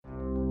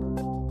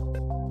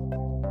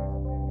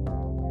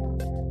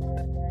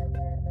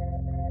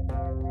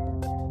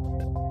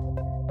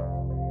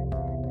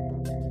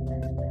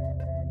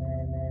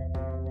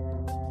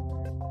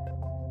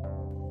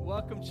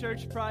Welcome,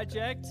 Church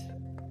Project.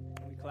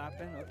 Are we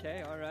clapping?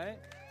 Okay, all right.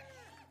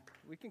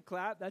 We can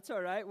clap. That's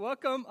all right.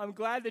 Welcome. I'm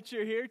glad that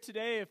you're here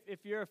today.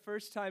 If you're a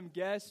first-time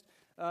guest,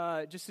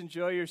 just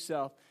enjoy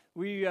yourself.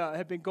 We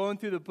have been going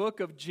through the book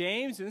of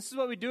James, and this is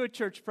what we do at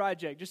Church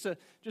Project. Just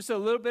a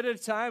little bit at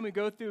a time. We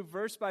go through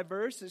verse by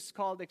verse. It's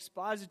called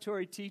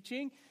expository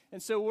teaching.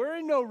 And so we're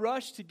in no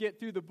rush to get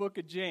through the book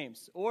of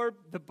James or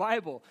the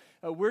Bible.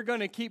 We're going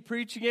to keep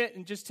preaching it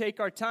and just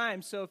take our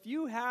time. So if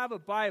you have a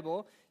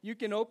Bible, you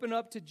can open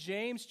up to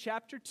James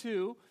chapter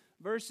 2,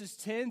 verses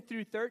 10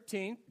 through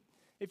 13.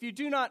 If you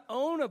do not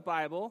own a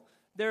Bible,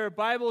 there are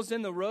Bibles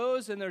in the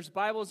rows, and there's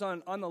Bibles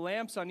on the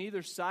lamps on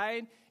either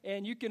side.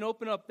 And you can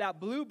open up that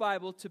blue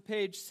Bible to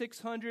page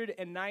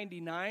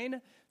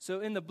 699. So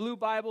in the blue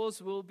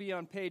Bibles, we'll be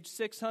on page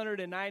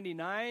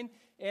 699.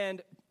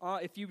 And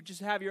if you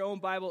just have your own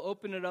Bible,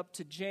 open it up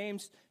to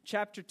James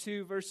chapter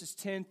 2, verses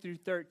 10 through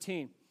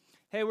 13.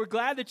 Hey, we're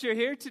glad that you're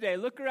here today.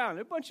 Look around.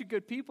 There are a bunch of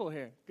good people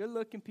here.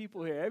 Good-looking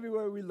people here.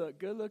 Everywhere we look,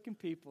 good-looking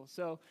people.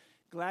 So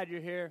glad you're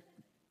here.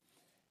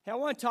 Hey, I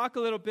want to talk a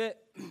little bit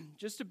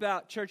just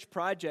about Church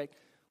Project.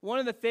 One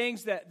of the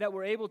things that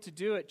we're able to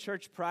do at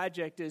Church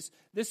Project is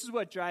this is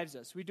what drives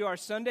us. We do our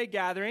Sunday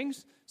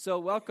gatherings, so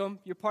welcome,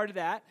 you're part of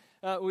that.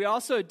 We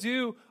also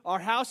do our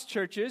house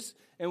churches,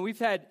 and we've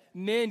had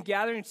men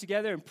gathering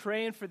together and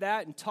praying for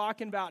that and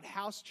talking about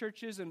house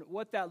churches and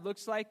what that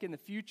looks like in the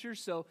future.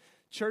 So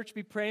church,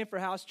 be praying for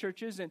house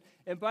churches. And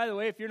by the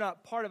way, if you're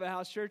not part of a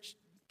house church,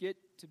 get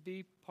to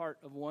be part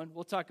of one.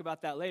 We'll talk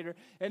about that later.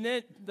 And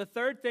then the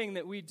third thing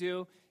that we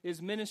do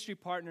is ministry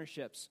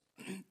partnerships.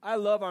 I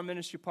love our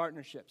ministry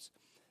partnerships.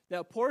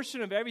 Now, a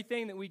portion of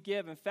everything that we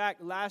give, in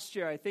fact, last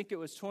year, I think it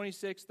was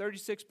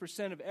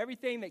 36% of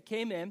everything that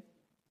came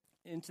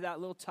into that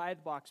little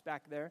tithe box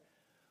back there,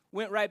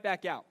 went right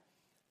back out.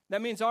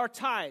 That means our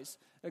tithes,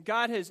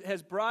 God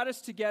has brought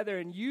us together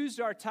and used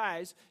our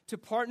tithes to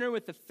partner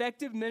with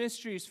effective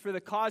ministries for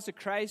the cause of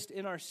Christ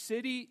in our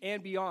city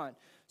and beyond.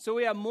 So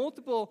we have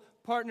multiple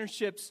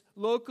partnerships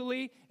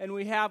locally, and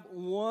we have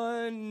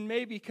one,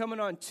 maybe coming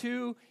on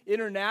two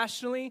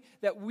internationally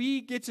that we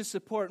get to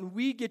support and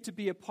we get to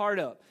be a part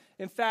of.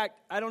 In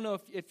fact, I don't know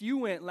if you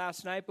went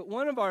last night, but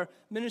one of our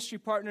ministry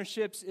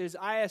partnerships is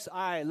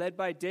ISI, led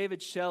by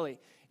David Shelley,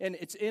 and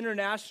it's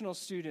international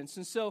students.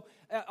 And so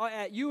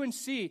at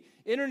UNC,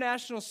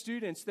 international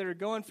students that are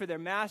going for their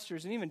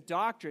masters and even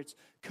doctorates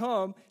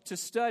come to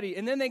study,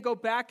 and then they go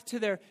back to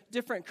their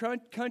different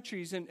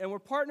countries, and we're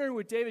partnering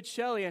with David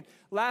Shelley, and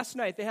last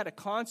night they had a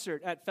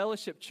concert at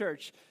Fellowship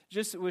Church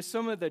just with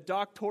some of the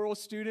doctoral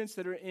students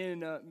that are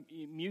in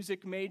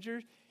music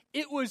majors.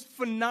 It was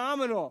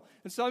phenomenal.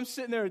 And so I'm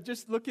sitting there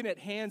just looking at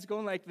hands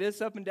going like this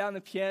up and down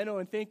the piano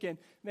and thinking,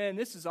 man,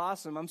 this is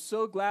awesome. I'm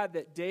so glad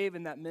that Dave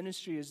and that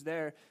ministry is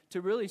there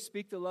to really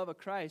speak the love of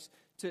Christ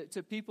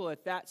to people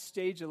at that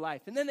stage of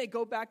life. And then they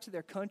go back to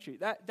their country.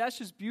 That's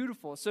just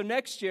beautiful. So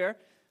next year,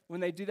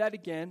 when they do that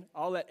again,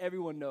 I'll let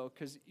everyone know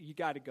because you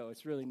got to go.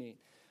 It's really neat.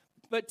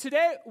 But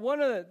today, one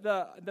of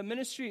the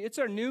ministry, it's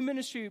our new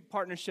ministry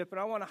partnership,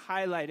 and I want to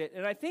highlight it.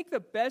 And I think the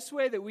best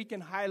way that we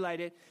can highlight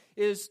it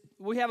is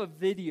we have a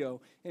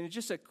video, and it's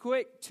just a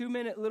quick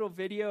 2-minute little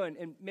video,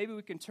 and maybe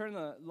we can turn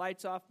the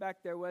lights off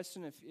back there,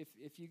 Weston,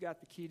 if you got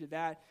the key to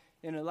that.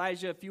 And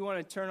Elijah, if you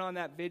want to turn on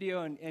that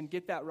video and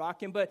get that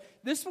rocking. But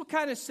this will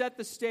kind of set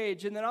the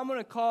stage, and then I'm going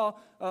to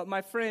call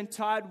my friend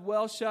Todd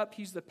Welsh up.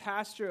 He's the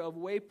pastor of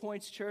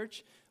Waypoints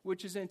Church,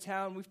 which is in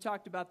town. We've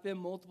talked about them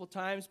multiple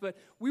times, but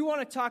we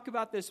want to talk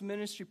about this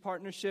ministry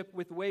partnership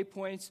with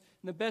Waypoints.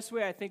 And the best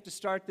way I think to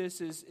start this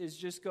is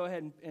just go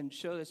ahead and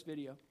show this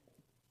video.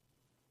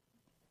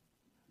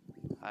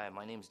 Hi,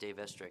 my name's Dave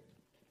Estrick.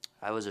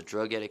 I was a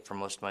drug addict for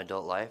most of my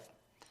adult life.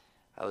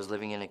 I was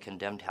living in a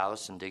condemned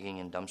house and digging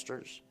in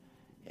dumpsters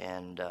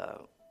and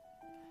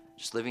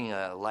just living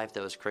a life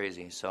that was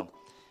crazy. So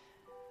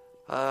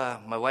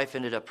my wife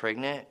ended up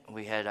pregnant.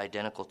 We had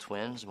identical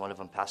twins, and one of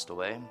them passed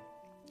away.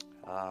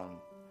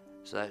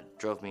 So that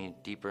drove me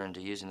deeper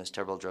into using this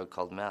terrible drug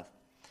called meth.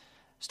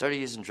 Started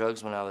using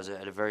drugs when I was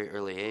at a very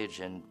early age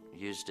and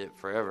used it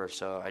forever,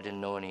 so I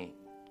didn't know any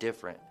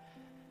different.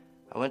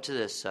 I went to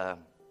this, I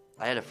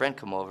had a friend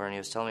come over and he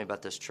was telling me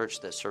about this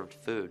church that served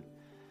food.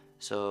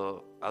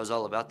 So I was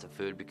all about the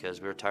food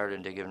because we were tired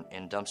of digging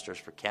in dumpsters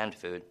for canned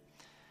food.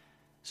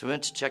 So we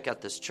went to check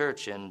out this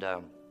church, and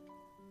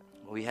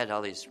we had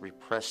all these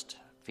repressed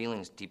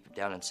feelings deep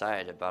down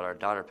inside about our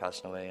daughter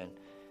passing away.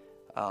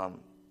 And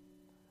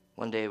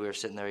one day we were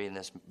sitting there eating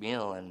this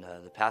meal, and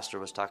the pastor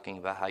was talking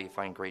about how you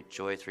find great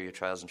joy through your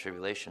trials and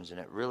tribulations, and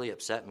it really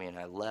upset me, and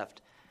I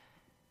left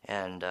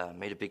and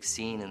made a big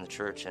scene in the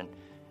church and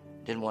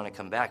didn't want to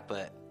come back,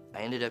 but I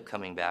ended up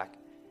coming back,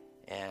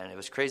 and it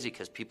was crazy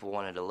because people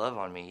wanted to love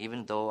on me.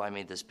 Even though I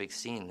made this big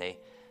scene, they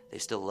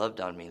still loved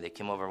on me. They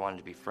came over, wanted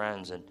to be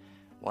friends, and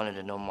wanted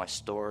to know my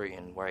story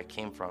and where I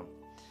came from.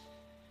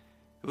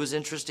 It was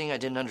interesting. I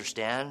didn't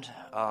understand.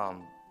 I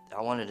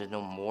wanted to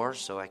know more,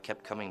 so I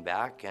kept coming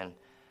back and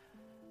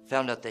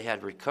found out they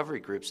had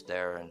recovery groups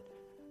there. And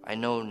I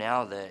know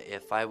now that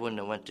if I wouldn't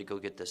have went to go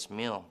get this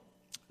meal,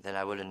 then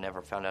I would have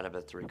never found out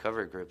about the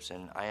recovery groups.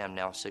 And I am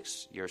now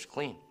 6 years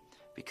clean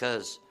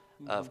because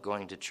of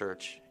going to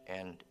church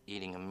and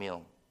eating a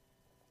meal.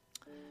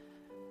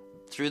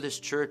 Through this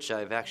church,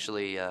 I've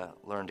actually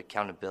learned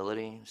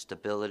accountability,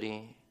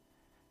 stability,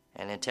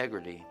 and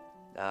integrity.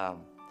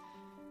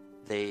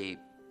 They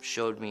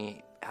showed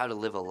me how to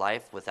live a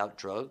life without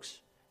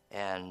drugs,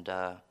 and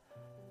I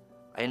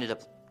ended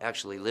up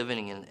actually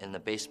living in the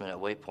basement at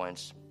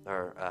Waypoints,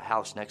 or a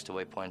house next to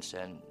Waypoints,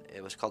 and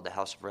it was called the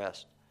House of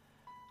Rest.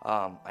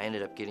 I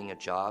ended up getting a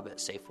job at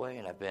Safeway,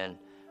 and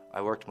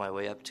I worked my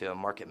way up to a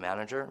market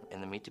manager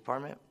in the meat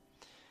department.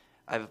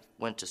 I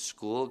went to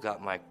school,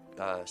 got my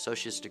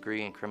associate's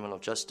degree in criminal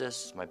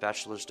justice, my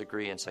bachelor's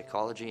degree in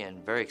psychology,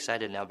 and very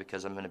excited now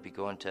because I'm going to be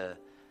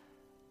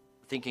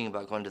thinking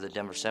about going to the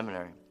Denver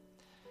Seminary.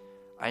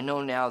 I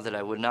know now that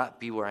I would not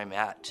be where I'm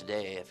at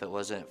today if it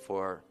wasn't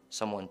for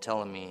someone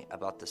telling me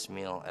about this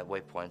meal at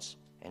Waypoints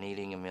and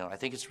eating a meal. I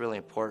think it's really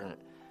important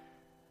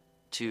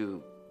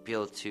to be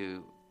able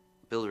to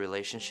build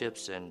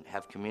relationships and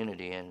have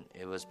community, and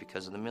it was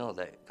because of the meal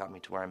that got me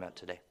to where I'm at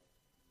today.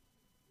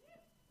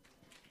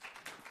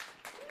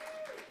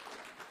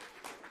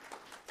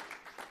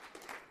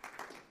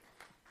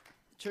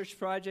 Church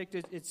Project,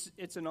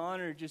 it's an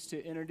honor just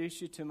to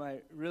introduce you to my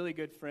really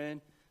good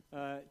friend,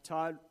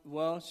 Todd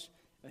Welsh.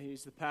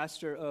 He's the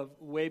pastor of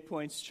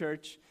Waypoints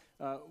Church.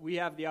 We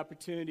have the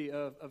opportunity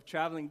of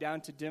traveling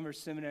down to Denver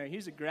Seminary.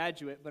 He's a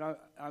graduate, but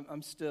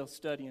I'm still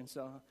studying,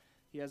 so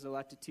he has a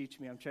lot to teach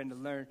me. I'm trying to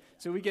learn.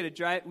 So we get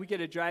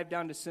a drive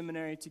down to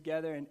seminary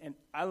together, and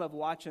I love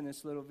watching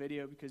this little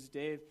video because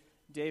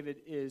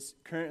David is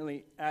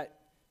currently at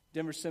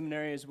Denver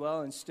Seminary as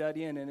well and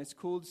studying, and it's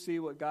cool to see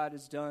what God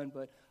has done.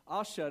 But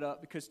I'll shut up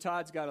because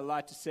Todd's got a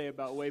lot to say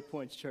about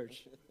Waypoints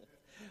Church.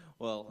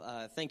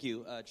 Well, thank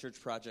you,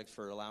 Church Project,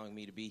 for allowing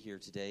me to be here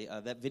today.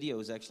 That video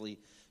is actually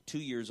 2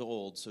 years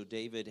old, so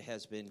David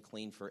has been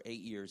clean for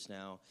 8 years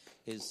now.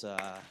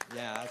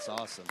 That's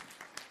awesome.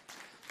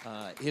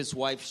 His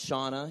wife,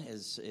 Shauna,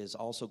 is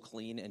also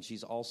clean, and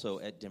she's also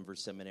at Denver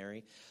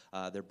Seminary.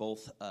 They're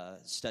both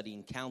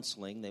studying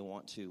counseling. They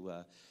want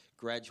to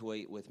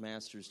graduate with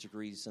master's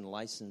degrees in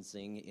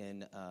licensing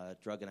in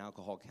drug and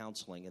alcohol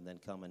counseling, and then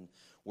come and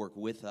work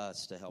with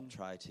us to help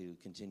try to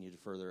continue to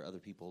further other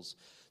people's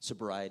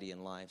sobriety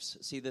and lives.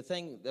 See, the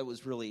thing that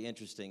was really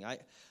interesting,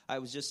 I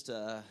was just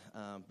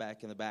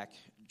back in the back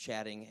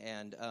chatting,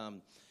 and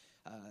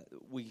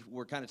we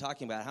were kind of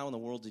talking about how in the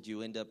world did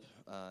you end up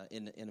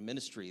in a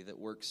ministry that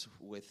works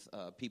with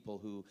people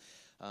who,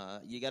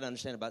 you got to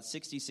understand, about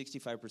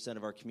 65%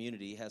 of our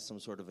community has some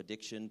sort of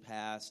addiction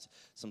past,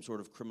 some sort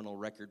of criminal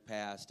record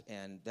past,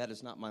 and that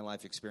is not my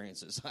life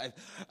experiences.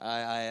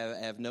 I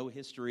have no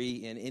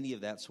history in any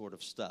of that sort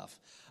of stuff,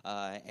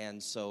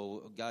 and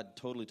so God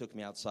totally took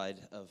me outside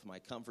of my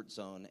comfort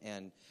zone,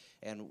 and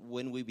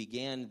when we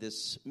began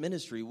this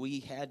ministry, we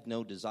had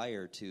no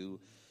desire to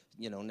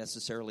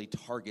necessarily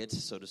target,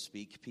 so to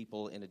speak,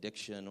 people in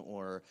addiction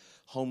or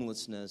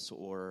homelessness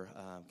or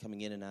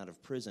coming in and out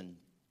of prison.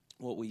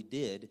 What we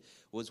did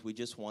was we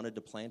just wanted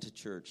to plant a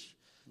church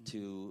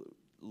to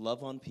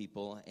love on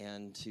people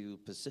and to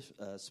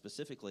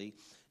specifically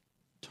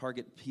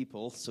target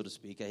people, so to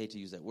speak. I hate to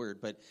use that word,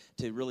 but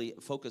to really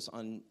focus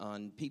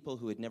on people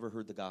who had never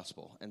heard the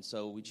gospel. And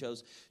so we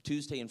chose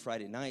Tuesday and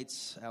Friday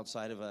nights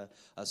outside of a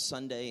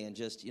Sunday, and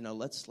just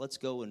let's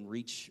go and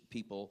reach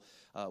people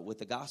with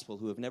the gospel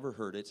who have never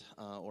heard it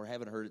or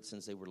haven't heard it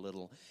since they were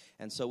little.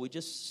 And so we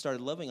just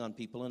started loving on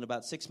people, and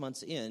about 6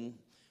 months in,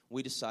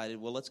 we decided,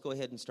 well, let's go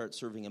ahead and start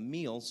serving a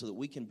meal so that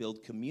we can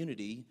build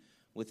community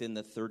within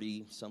the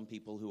 30-some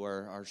people who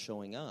are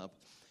showing up.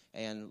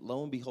 And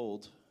lo and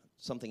behold,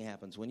 something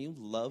happens. When you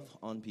love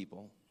on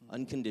people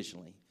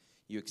unconditionally,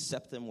 you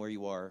accept them where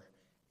you are,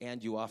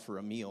 and you offer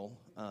a meal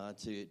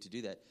to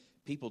do that,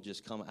 people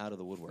just come out of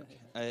the woodwork.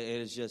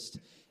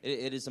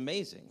 It is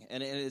amazing.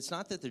 And it's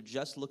not that they're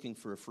just looking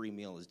for a free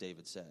meal, as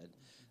David said.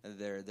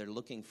 They're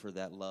looking for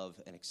that love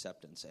and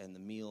acceptance, and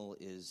the meal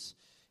is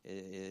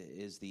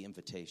the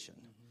invitation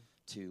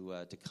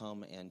to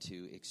come and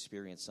to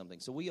experience something.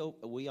 So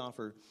we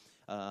offer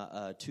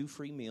 2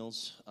 free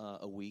meals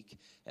a week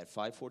at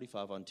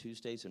 5:45 on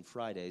Tuesdays and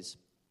Fridays,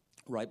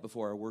 right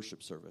before our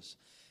worship service.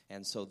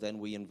 And so then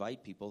we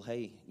invite people,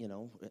 hey,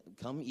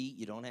 come eat.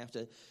 You don't have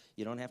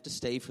to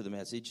stay for the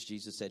message.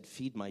 Jesus said,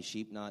 "Feed my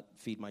sheep," not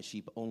 "feed my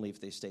sheep only if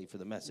they stay for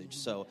the message."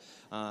 So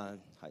I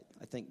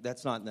think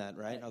that's not that,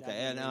 right?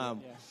 Okay,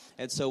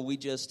 and so we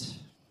just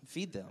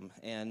feed them,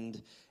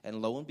 and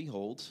lo and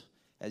behold,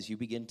 as you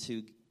begin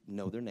to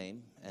know their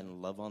name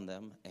and love on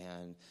them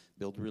and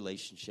build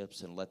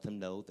relationships and let them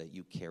know that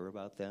you care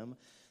about them,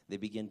 they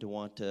begin to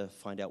want to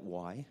find out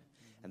why,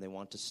 and they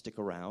want to stick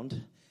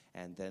around,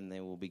 and then they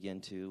will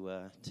begin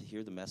to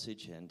hear the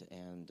message,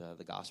 and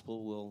the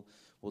gospel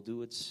will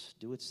do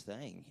its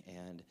thing.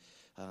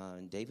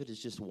 And David is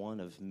just one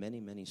of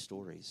many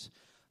stories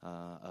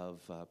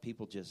of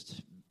people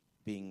just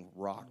being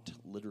rocked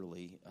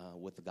literally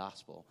with the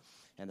gospel,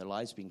 and their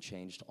lives being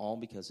changed, all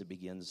because it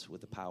begins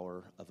with the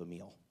power of a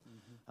meal.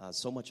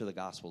 So much of the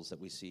Gospels that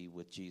we see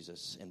with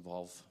Jesus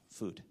involve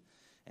food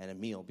and a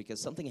meal,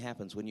 because something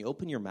happens when you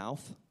open your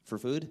mouth for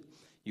food.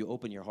 You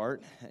open your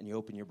heart and you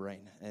open your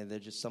brain, and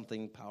there's just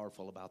something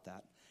powerful about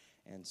that.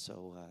 And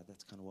so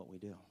that's kind of what we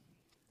do.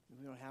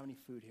 We don't have any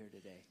food here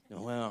today.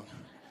 Well,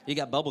 you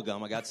got bubble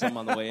gum. I got some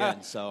on the way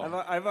in.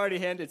 So I've already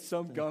handed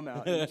some gum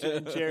out,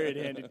 and Jared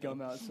handed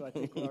gum out, so I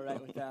think we're all right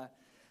with that.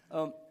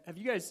 Have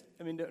you guys,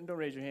 don't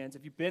raise your hands.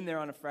 Have you been there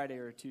on a Friday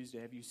or a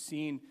Tuesday? Have you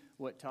seen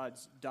what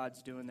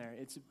Dodd's doing there?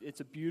 It's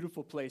a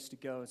beautiful place to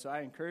go, so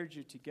I encourage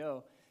you to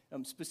go.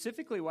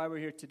 Specifically why we're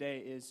here today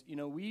is,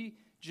 we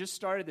just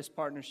started this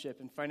partnership,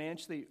 and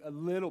financially a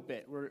little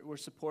bit we're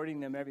supporting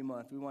them every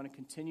month. We want to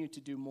continue to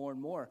do more and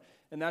more,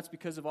 and that's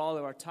because of all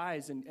of our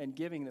tithes and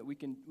giving that we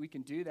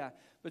can do that.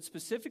 But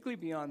specifically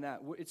beyond that,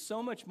 it's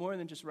so much more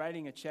than just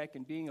writing a check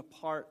and being a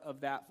part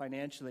of that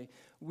financially.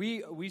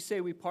 We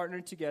say we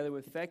partner together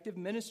with Effective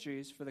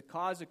Ministries for the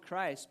cause of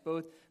Christ,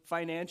 both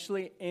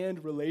financially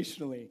and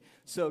relationally.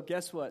 So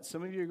guess what?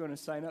 Some of you are going to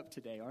sign up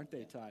today, aren't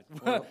they, Todd?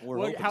 We're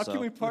hoping how so.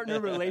 can we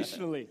partner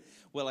relationally?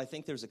 Well, I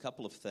think there's a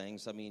couple of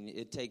things.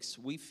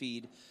 We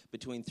feed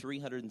between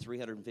 300 and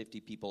 350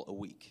 people a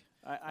week.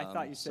 I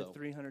thought you said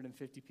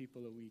 350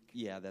 people a week.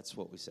 Yeah, that's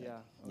what we said. Yeah,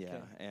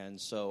 okay. Yeah, and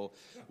so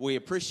we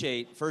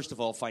appreciate, first of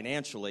all,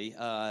 financially,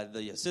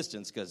 the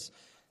assistance, because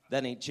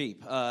that ain't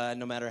cheap.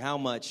 No matter how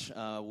much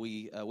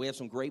we have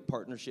some great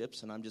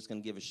partnerships, and I'm just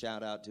going to give a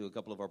shout out to a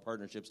couple of our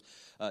partnerships.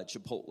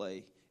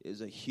 Chipotle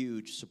is a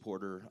huge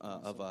supporter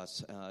of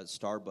us.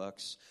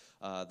 Starbucks,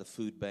 the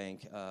food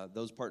bank,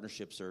 those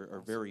partnerships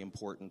are very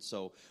important.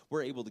 So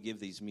we're able to give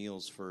these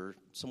meals for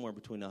somewhere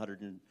between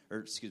 $150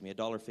 and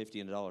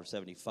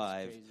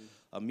 $1.75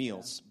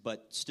 meals,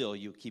 but still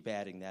you keep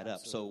adding that up.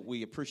 So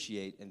we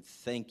appreciate and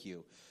thank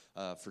you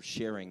for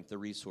sharing the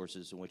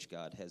resources in which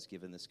God has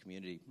given this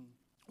community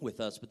with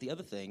us. But the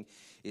other thing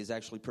is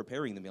actually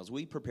preparing the meals.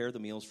 We prepare the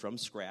meals from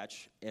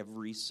scratch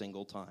every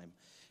single time.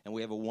 And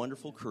we have a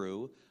wonderful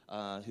crew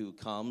who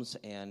comes,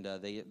 and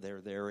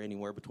they're there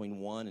anywhere between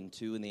 1 and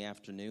 2 in the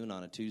afternoon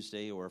on a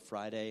Tuesday or a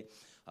Friday,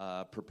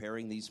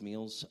 preparing these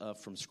meals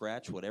from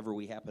scratch, whatever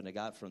we happen to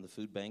got from the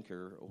food bank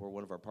or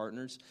one of our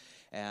partners,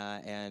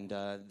 and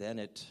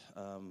then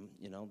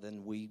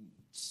then we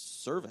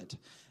serve it,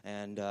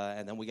 and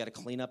then we got to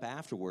clean up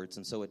afterwards,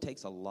 and so it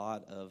takes a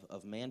lot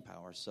of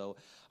manpower. So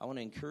I want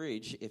to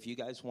encourage, if you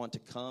guys want to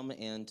come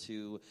and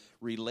to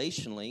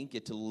relationally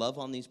get to love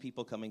on these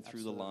people coming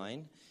through the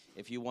line.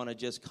 If you want to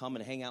just come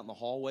and hang out in the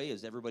hallway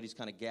as everybody's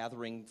kind of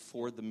gathering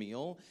for the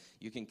meal,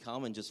 you can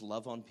come and just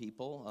love on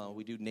people.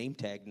 We do name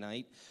tag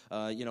night,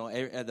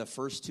 the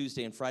first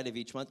Tuesday and Friday of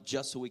each month,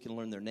 just so we can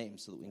learn their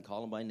names, so that we can call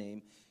them by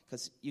name.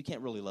 Because you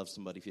can't really love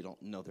somebody if you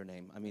don't know their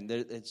name.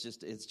 It's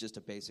just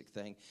a basic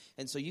thing.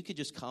 And so you could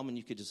just come and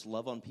you could just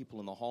love on people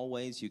in the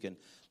hallways. You can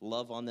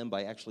love on them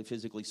by actually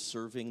physically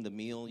serving the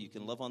meal. You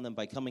can love on them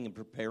by coming and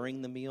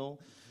preparing the meal.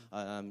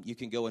 You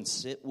can go and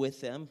sit with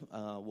them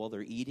while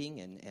they're eating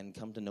and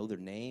come to know their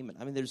name.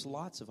 There's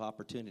lots of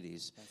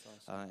opportunities. That's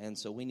awesome. And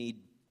so we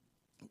need,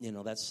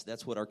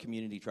 that's what our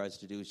community tries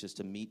to do, is just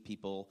to meet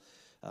people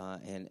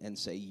and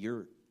say,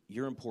 you're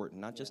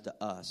important, not just to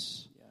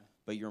us,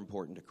 but you're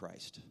important to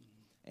Christ.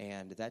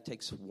 And that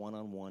takes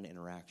one-on-one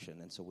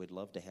interaction. And so we'd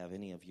love to have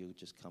any of you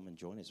just come and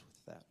join us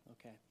with that.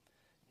 Okay.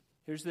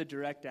 Here's the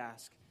direct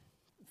ask.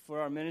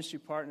 For our ministry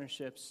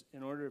partnerships,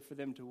 in order for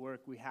them to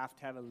work, we have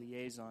to have a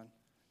liaison,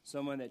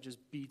 someone that just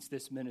beats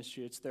this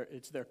ministry.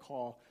 It's their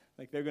call.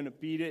 Like, they're going to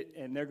beat it,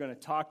 and they're going to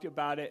talk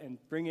about it and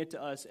bring it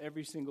to us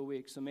every single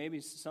week. So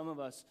maybe some of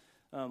us,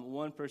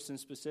 one person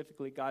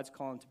specifically, God's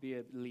calling to be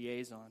a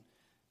liaison.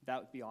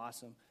 That would be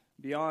awesome.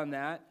 Beyond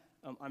that,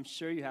 I'm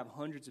sure you have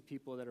hundreds of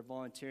people that are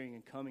volunteering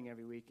and coming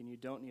every week, and you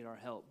don't need our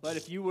help. But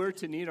if you were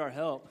to need our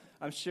help,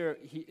 I'm sure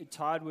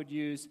Todd would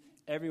use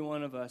every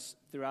one of us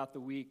throughout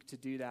the week to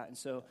do that. And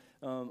so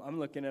I'm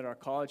looking at our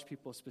college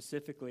people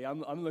specifically.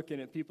 I'm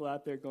looking at people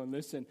out there going,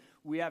 listen,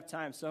 we have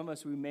time. Some of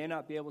us, we may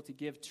not be able to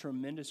give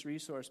tremendous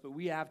resource, but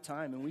we have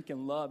time, and we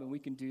can love, and we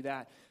can do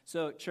that.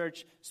 So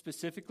church,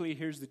 specifically,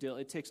 here's the deal.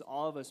 It takes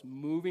all of us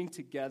moving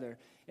together,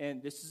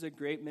 and this is a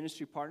great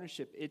ministry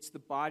partnership. It's the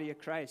body of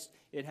Christ.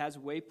 It has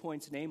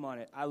Waypoint's name on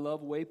it. I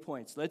love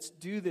Waypoints. Let's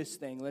do this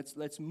thing.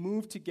 Let's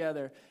move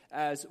together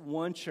as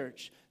one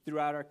church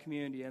throughout our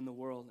community and the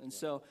world. And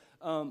so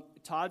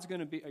Todd's going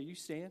to be, are you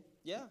staying?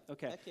 Yeah.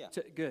 Okay. Heck yeah.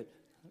 Good.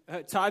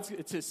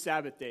 It's his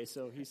Sabbath day,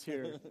 so he's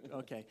here.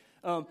 Okay.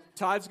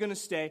 Todd's going to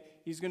stay.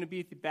 He's going to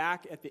be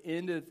back at the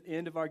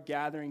end of our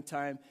gathering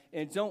time.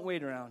 And don't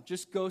wait around.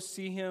 Just go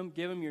see him.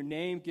 Give him your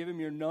name. Give him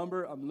your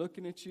number. I'm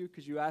looking at you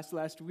because you asked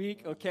last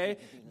week. Okay.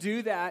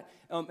 Do that,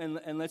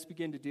 and let's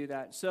begin to do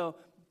that. So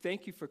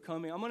thank you for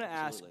coming. I'm going to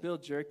ask Bill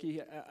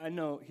Jerky. I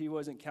know he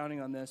wasn't counting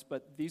on this,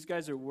 but these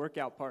guys are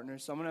workout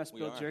partners. So I'm going to ask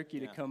Bill Jerky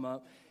to come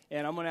up.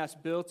 And I'm going to ask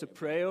Bill to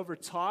pray over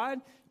Todd,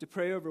 to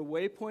pray over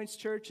Waypoints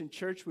Church. And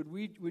church,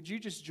 would you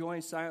just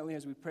join silently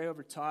as we pray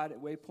over Todd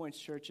at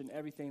Waypoints Church and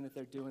everything that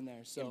they're doing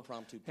there? So,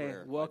 impromptu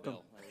prayer. Hey, welcome.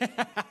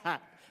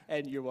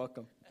 And you're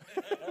welcome.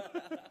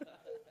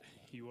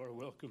 You are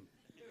welcome.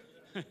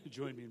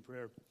 Join me in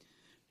prayer.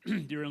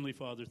 Dear Heavenly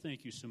Father,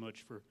 thank you so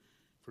much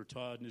for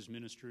Todd and his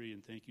ministry,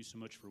 and thank you so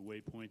much for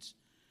Waypoints.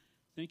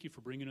 Thank you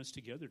for bringing us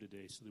together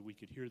today so that we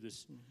could hear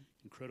this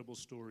incredible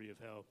story of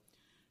how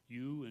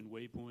you and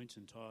Waypoints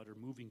and Todd are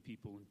moving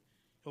people and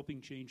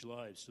helping change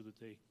lives so that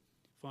they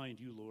find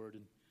you, Lord.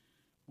 And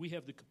we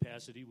have the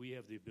capacity, we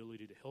have the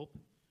ability to help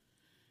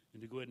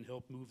and to go ahead and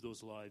help move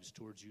those lives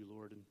towards you,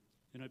 Lord.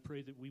 And I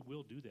pray that we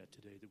will do that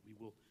today, that we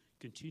will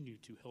continue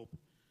to help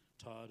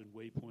Todd and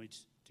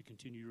Waypoints to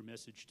continue your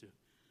message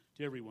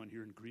to everyone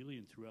here in Greeley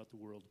and throughout the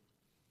world.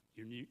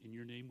 In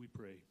your name we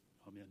pray.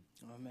 Amen.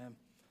 Amen.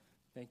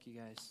 Thank you,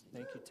 guys.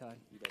 Thank you, Todd.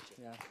 You betcha.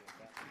 Yeah.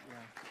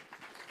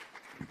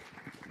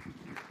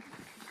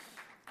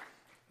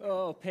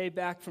 Oh,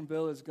 payback from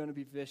Bill is going to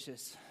be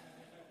vicious.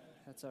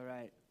 That's all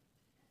right.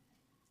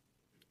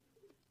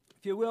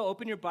 If you will,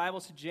 open your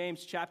Bibles to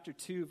James chapter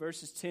 2,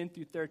 verses 10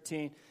 through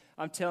 13.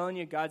 I'm telling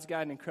you, God's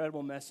got an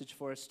incredible message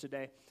for us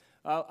today.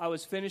 I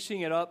was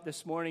finishing it up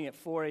this morning at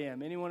 4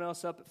 a.m. Anyone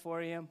else up at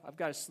 4 a.m.? I've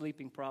got a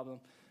sleeping problem.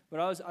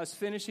 But I was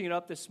finishing it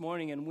up this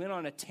morning and went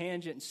on a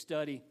tangent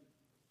study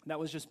that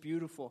was just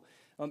beautiful.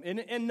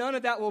 And none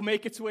of that will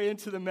make its way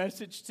into the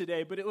message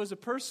today, but it was a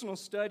personal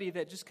study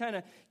that just kind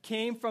of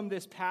came from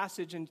this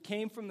passage and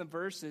came from the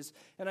verses.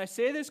 And I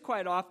say this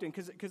quite often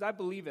because I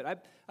believe it.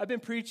 I've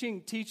been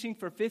teaching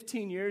for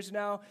 15 years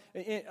now.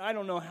 I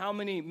don't know how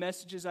many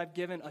messages I've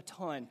given, a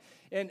ton.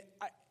 And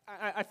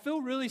I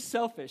feel really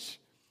selfish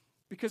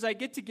because I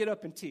get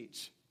up and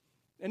teach.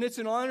 And it's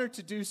an honor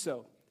to do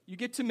so. You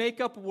get to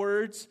make up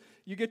words.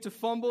 You get to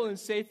fumble and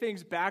say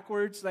things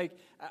backwards. Like,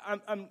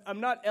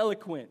 I'm not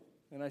eloquent.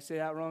 And I say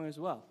that wrong as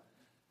well.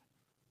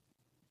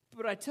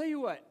 But I tell you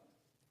what,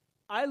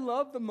 I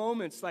love the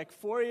moments like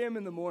 4 a.m.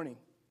 in the morning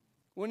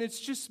when it's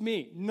just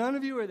me. None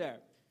of you are there.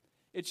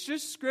 It's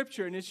just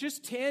scripture and it's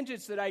just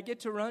tangents that I get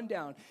to run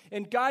down.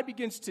 And God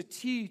begins to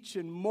teach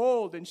and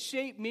mold and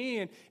shape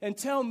me and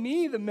tell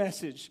me the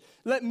message.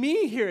 Let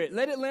me hear it.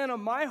 Let it land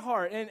on my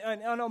heart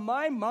and on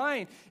my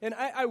mind. And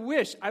I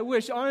wish,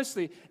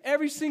 honestly,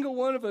 every single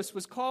one of us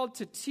was called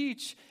to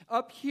teach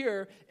up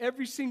here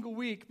every single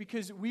week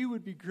because we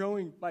would be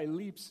growing by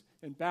leaps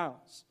and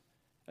bounds.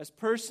 As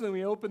personally,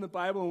 we open the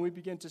Bible and we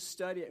begin to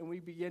study it and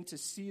we begin to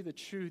see the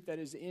truth that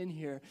is in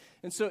here.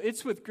 And so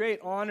it's with great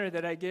honor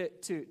that I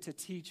get to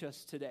teach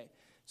us today.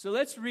 So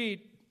let's read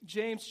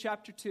James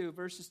chapter 2,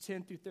 verses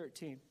 10 through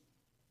 13.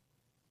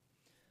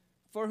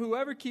 For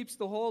whoever keeps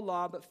the whole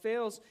law but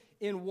fails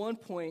in one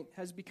point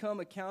has become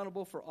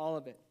accountable for all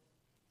of it.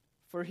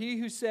 For he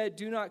who said,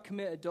 "Do not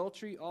commit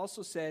adultery,"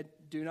 also said,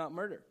 "Do not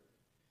murder."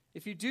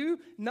 If you do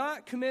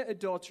not commit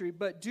adultery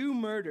but do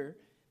murder,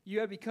 you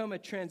have become a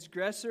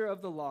transgressor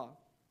of the law.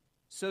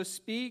 So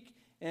speak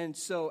and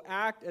so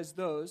act as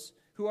those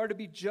who are to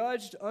be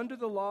judged under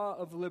the law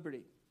of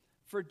liberty.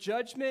 For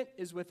judgment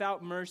is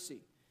without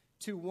mercy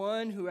to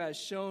one who has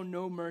shown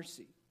no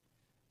mercy.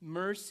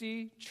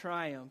 Mercy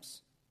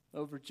triumphs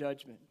over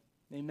judgment.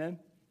 Amen?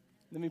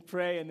 Let me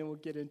pray, and then we'll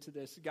get into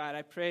this. God,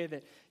 I pray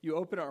that you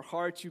open our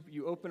hearts,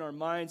 you open our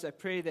minds. I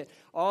pray that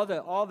all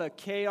the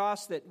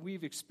chaos that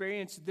we've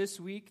experienced this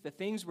week, the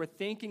things we're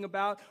thinking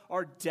about,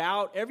 our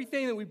doubt,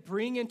 everything that we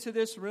bring into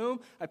this room,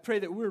 I pray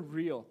that we're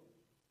real.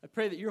 I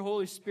pray that your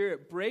Holy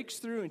Spirit breaks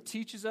through and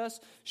teaches us,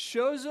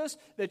 shows us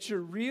that you're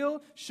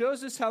real,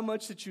 shows us how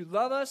much that you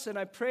love us, and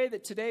I pray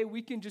that today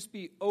we can just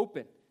be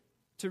open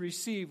to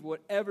receive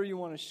whatever you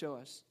want to show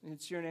us. And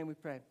it's your name we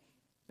pray.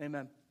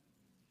 Amen.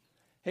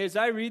 Hey, as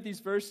I read these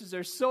verses,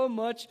 there's so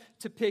much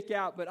to pick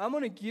out, but I'm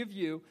going to give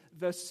you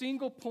the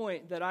single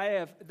point that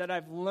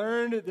I've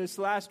learned this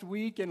last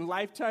week and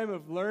lifetime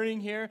of learning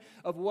here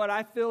of what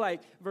I feel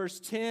like verse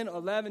 10,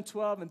 11,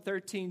 12, and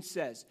 13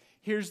 says.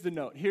 Here's the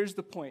note. Here's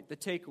the point, the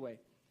takeaway.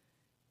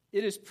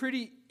 It is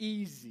pretty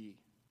easy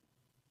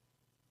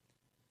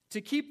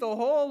to keep the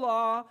whole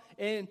law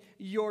and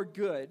you're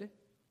good.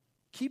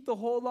 Keep the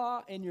whole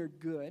law and you're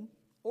good.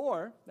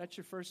 Or, that's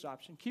your first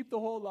option, keep the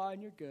whole law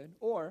and you're good.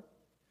 Or,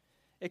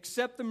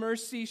 accept the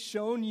mercy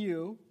shown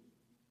you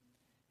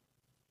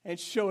and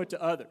show it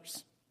to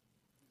others.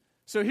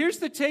 So here's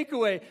the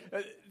takeaway.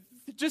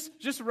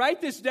 Just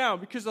write this down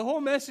because the whole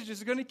message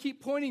is going to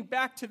keep pointing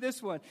back to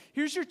this one.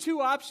 Here's your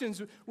two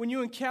options. When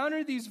you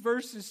encounter these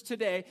verses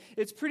today,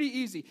 it's pretty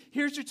easy.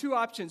 Here's your two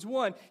options.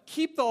 One,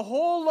 keep the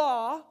whole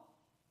law,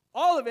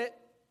 all of it,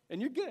 and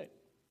you're good.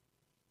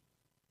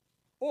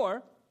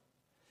 Or,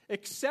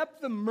 accept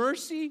the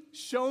mercy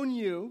shown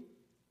you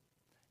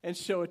and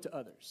show it to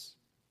others.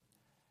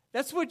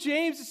 That's what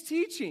James is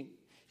teaching.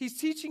 He's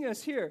teaching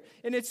us here.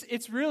 And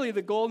it's really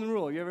the golden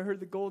rule. You ever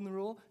heard the golden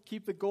rule?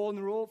 Keep the golden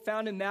rule.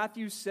 Found in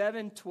Matthew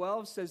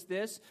 7:12 says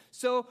this.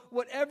 So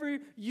whatever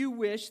you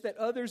wish that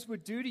others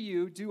would do to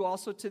you, do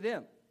also to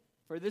them.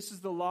 For this is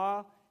the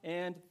law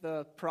and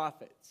the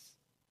prophets.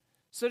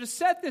 So to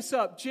set this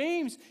up,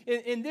 James,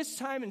 in this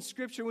time in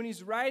Scripture, when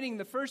he's writing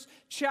the first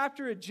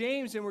chapter of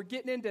James, and we're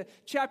getting into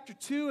chapter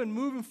 2 and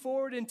moving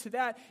forward into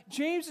that,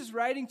 James is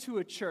writing to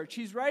a church.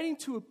 He's writing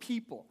to a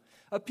people.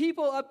 A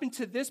people up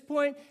until this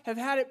point have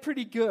had it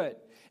pretty good.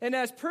 And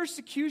as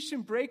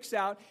persecution breaks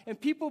out and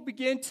people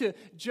begin to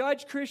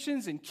judge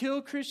Christians and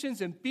kill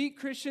Christians and beat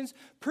Christians,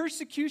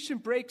 persecution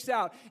breaks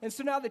out. And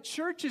so now the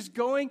church is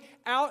going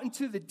out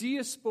into the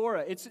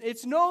diaspora.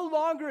 It's no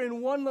longer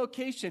in one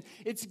location.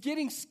 It's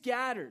getting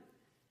scattered.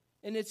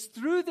 And it's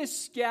through this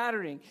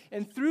scattering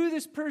and through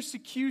this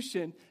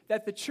persecution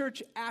that the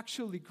church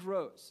actually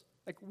grows.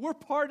 Like, we're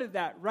part of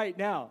that right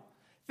now.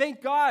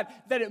 Thank God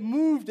that it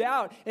moved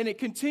out and it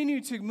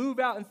continued to move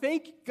out. And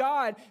thank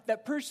God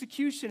that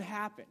persecution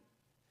happened.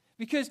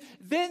 Because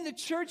then the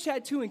church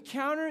had to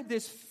encounter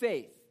this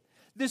faith,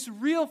 this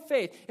real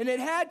faith. And it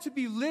had to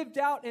be lived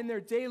out in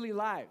their daily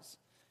lives.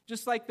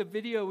 Just like the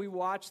video we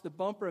watched, the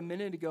bumper a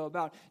minute ago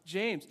about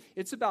James.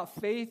 It's about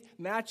faith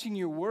matching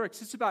your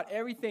works. It's about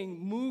everything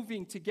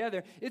moving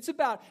together. It's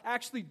about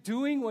actually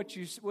doing what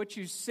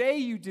you say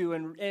you do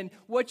and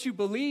what you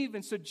believe.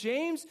 And so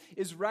James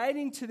is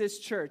writing to this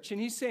church,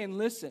 and he's saying,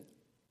 listen,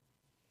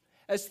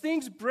 as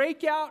things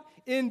break out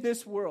in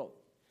this world,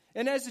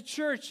 and as a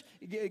church,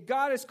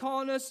 God is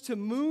calling us to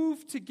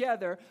move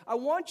together, I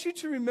want you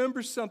to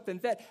remember something,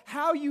 that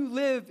how you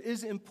live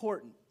is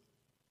important.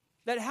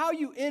 That how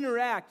you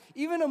interact,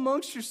 even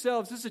amongst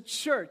yourselves as a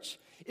church,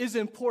 is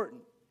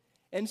important.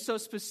 And so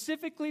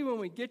specifically when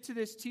we get to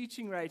this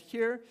teaching right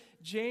here,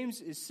 James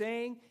is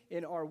saying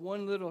in our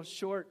one little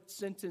short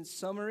sentence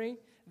summary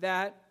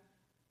that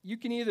you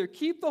can either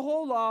keep the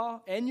whole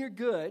law and you're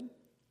good,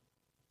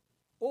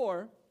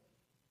 or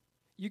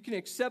you can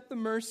accept the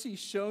mercy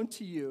shown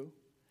to you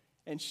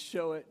and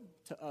show it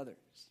to others.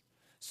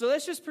 So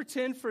let's just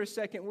pretend for a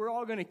second we're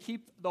all going to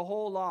keep the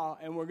whole law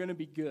and we're going to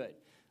be good.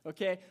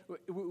 Okay,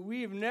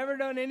 we've never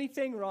done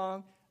anything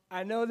wrong.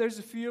 I know there's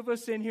a few of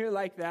us in here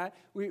like that.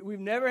 We've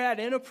never had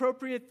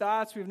inappropriate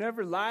thoughts. We've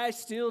never lied,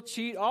 steal,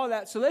 cheat, all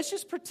that. So let's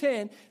just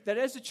pretend that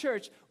as a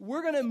church,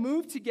 we're going to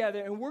move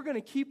together and we're going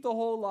to keep the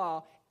whole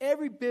law,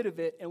 every bit of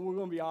it, and we're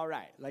going to be all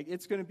right. Like,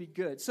 it's going to be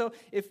good. So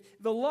if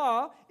the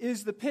law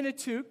is the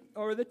Pentateuch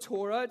or the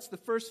Torah, it's the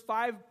first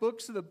 5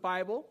 books of the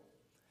Bible.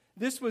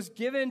 This was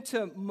given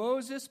to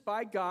Moses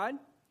by God.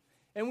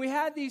 And we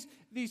had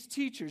these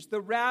teachers,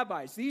 the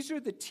rabbis. These are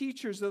the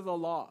teachers of the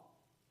law.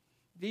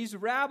 These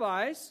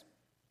rabbis,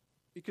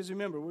 because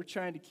remember, we're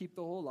trying to keep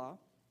the whole law.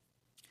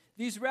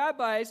 These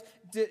rabbis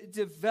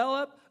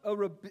develop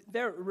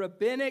their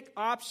rabbinic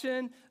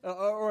option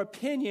or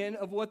opinion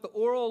of what the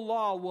oral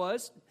law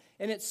was,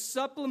 and it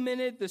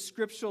supplemented the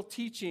scriptural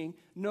teaching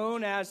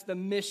known as the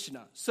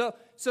Mishnah. So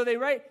they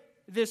write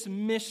this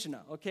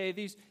Mishnah, okay?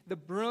 The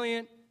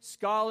brilliant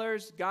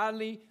scholars,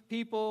 godly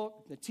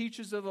people, the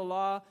teachers of the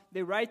law,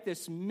 they write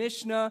this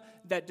Mishnah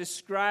that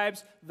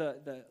describes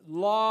the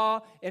law,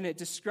 and it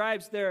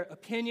describes their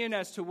opinion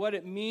as to what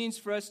it means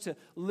for us to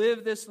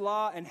live this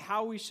law and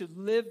how we should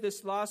live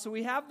this law. So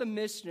we have the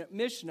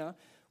Mishnah,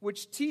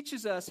 which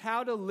teaches us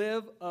how to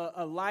live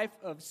a life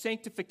of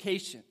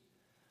sanctification,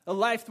 a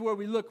life where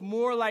we look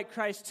more like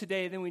Christ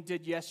today than we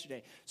did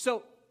yesterday.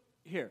 So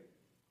here,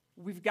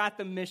 we've got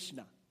the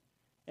Mishnah.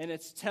 And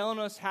it's telling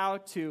us how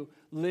to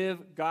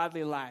live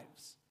godly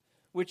lives,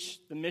 which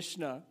the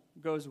Mishnah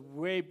goes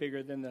way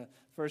bigger than the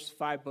first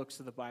 5 books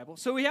of the Bible.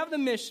 So we have the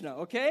Mishnah,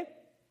 okay?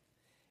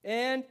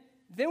 And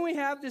then we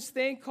have this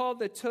thing called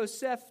the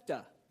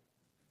Tosefta.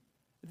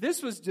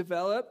 This was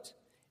developed,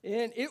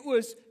 and it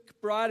was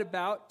brought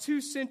about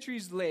 2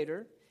 centuries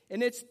later,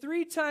 and it's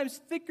 3 times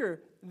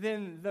thicker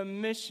than the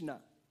Mishnah.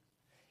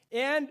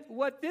 And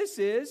what this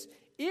is,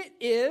 it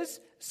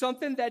is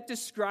something that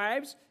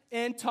describes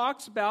and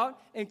talks about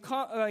in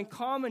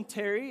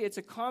commentary. It's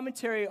a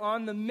commentary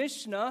on the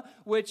Mishnah,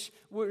 which,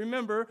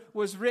 remember,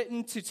 was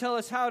written to tell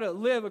us how to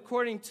live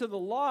according to the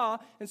law.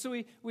 And so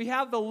we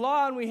have the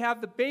law and we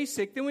have the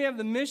basic. Then we have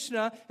the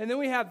Mishnah, and then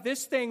we have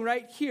this thing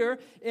right here.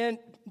 And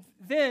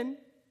then,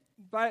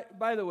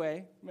 by the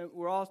way,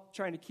 we're all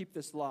trying to keep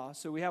this law.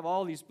 So we have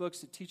all these books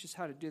that teach us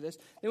how to do this.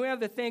 Then we have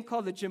the thing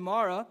called the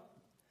Gemara,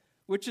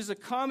 which is a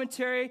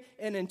commentary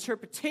and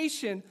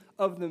interpretation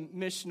of the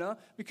Mishnah,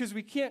 because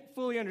we can't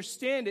fully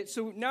understand it.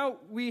 So now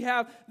we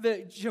have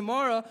the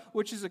Gemara,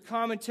 which is a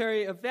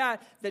commentary of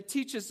that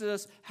teaches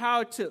us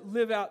how to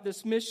live out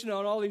this Mishnah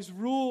and all these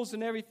rules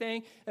and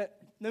everything. Let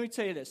me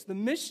tell you this. The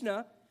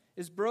Mishnah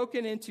is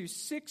broken into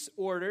 6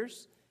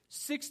 orders,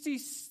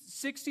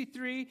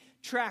 63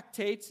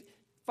 tractates,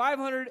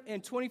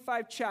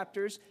 525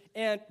 chapters,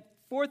 and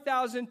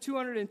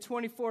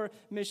 4,224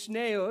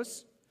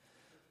 Mishnayos.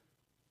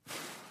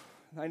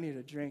 I need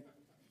a drink.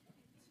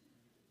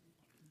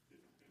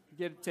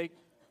 Take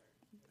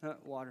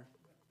water.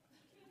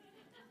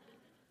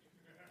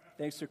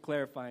 Thanks for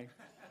clarifying.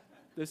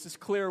 This is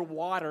clear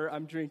water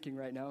I'm drinking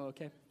right now,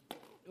 okay?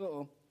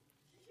 Uh-oh.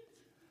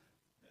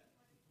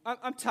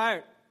 I'm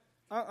tired.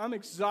 I'm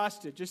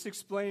exhausted just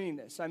explaining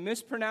this. I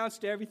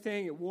mispronounced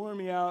everything. It wore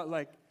me out.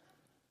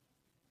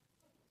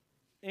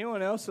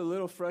 Anyone else a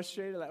little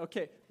frustrated? Like,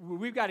 okay,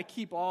 we've got to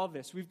keep all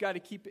this. We've got to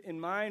keep it in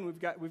mind. We've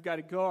got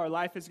to go. Our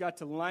life has got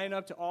to line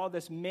up to all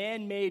this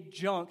man-made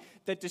junk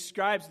that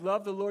describes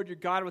love the Lord your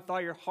God with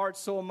all your heart,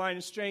 soul, mind,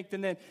 and strength.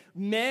 And then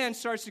man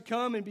starts to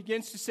come and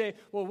begins to say,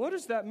 well, what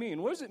does that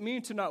mean? What does it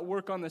mean to not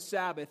work on the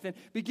Sabbath? And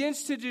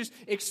begins to just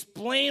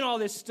explain all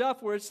this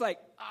stuff where it's like,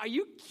 are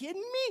you kidding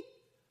me?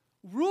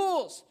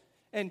 Rules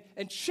and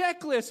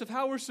checklists of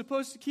how we're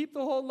supposed to keep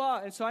the whole law.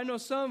 And so I know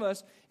some of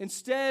us,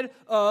 instead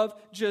of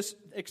just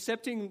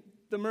accepting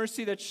the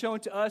mercy that's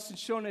shown to us and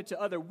showing it to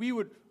others, we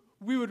would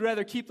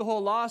rather keep the whole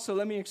law. So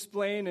let me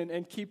explain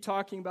and keep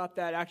talking about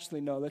that.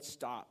 Actually, no, let's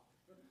stop.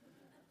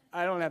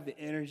 I don't have the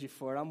energy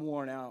for it. I'm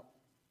worn out.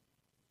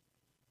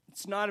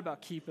 It's not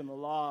about keeping the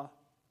law.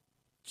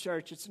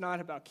 Church, it's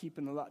not about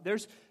keeping the law.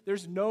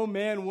 There's no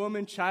man,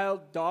 woman,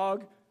 child,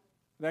 dog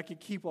that can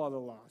keep all the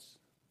laws.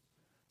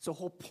 It's the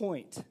whole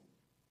point.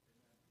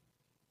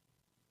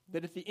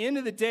 That at the end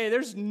of the day,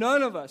 there's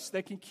none of us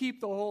that can keep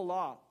the whole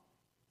law.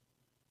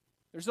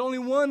 There's only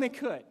one that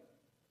could.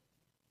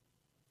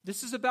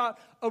 This is about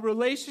a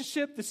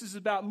relationship. This is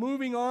about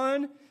moving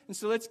on. And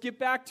so let's get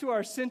back to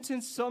our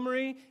sentence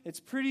summary. It's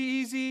pretty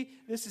easy.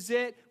 This is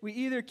it. We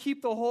either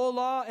keep the whole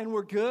law and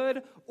we're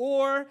good,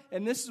 or,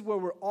 and this is where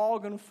we're all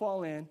going to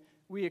fall in,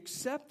 we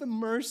accept the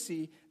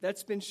mercy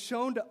that's been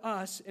shown to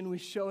us and we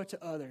show it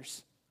to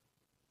others.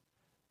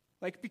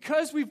 Like,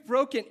 because we've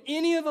broken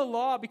any of the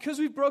law, because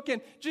we've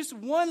broken just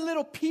one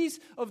little piece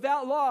of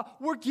that law,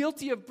 we're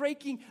guilty of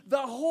breaking the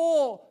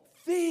whole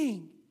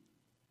thing.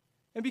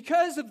 And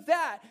because of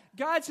that,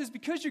 God says,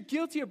 because you're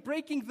guilty of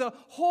breaking the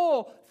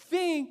whole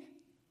thing,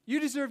 you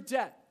deserve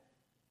death.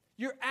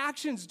 Your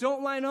actions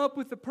don't line up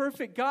with the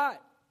perfect God.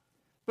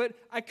 But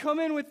I come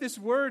in with this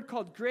word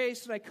called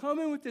grace, and I come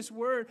in with this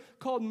word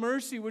called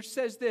mercy, which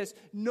says this: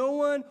 no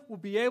one will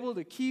be able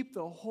to keep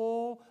the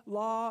whole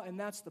law, and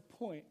that's the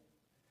point.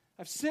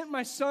 I've sent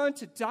my son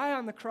to die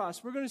on the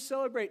cross. We're going to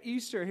celebrate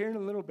Easter here in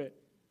a little bit.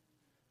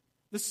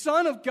 The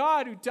Son of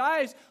God who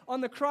dies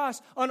on the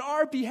cross on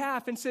our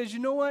behalf and says, you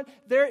know what?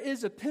 There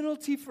is a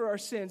penalty for our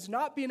sins,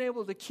 not being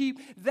able to keep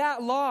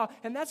that law,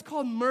 and that's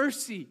called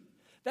mercy.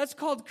 That's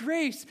called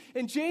grace.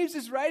 And James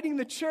is writing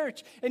the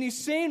church, and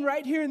he's saying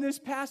right here in this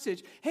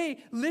passage,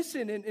 hey,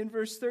 listen in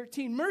verse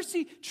 13,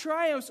 mercy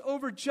triumphs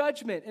over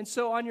judgment. And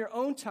so on your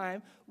own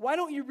time, why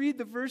don't you read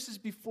the verses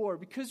before?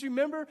 Because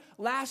remember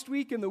last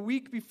week and the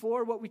week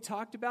before what we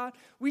talked about?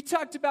 We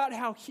talked about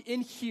how in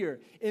here,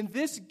 in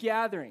this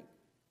gathering,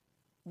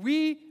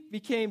 we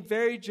became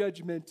very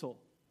judgmental.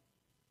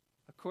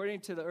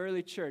 According to the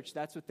early church,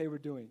 that's what they were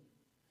doing.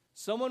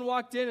 Someone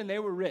walked in and they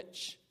were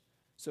rich.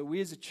 So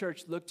we as a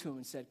church looked to him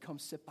and said, come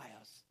sit by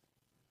us.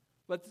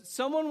 But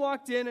someone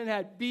walked in and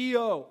had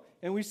B.O.,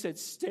 and we said,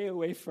 stay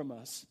away from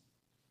us.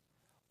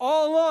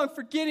 All along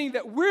forgetting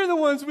that we're the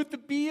ones with the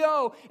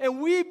B.O.,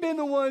 and we've been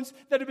the ones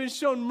that have been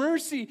shown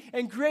mercy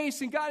and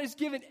grace, and God has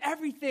given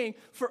everything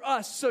for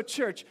us. So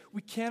church,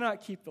 we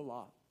cannot keep the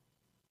law.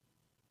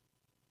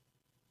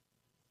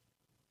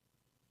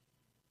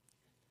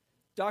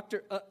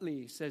 Dr.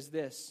 Utley says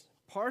this: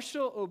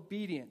 partial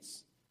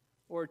obedience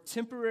or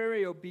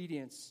temporary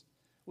obedience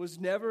was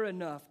never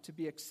enough to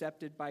be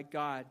accepted by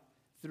God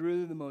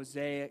through the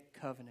Mosaic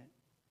covenant.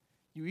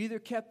 You either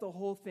kept the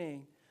whole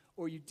thing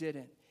or you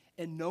didn't,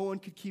 and no one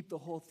could keep the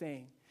whole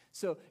thing.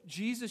 So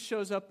Jesus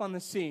shows up on the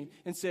scene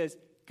and says,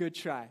 good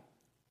try.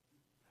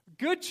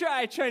 Good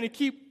try trying to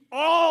keep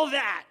all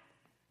that.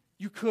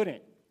 You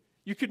couldn't.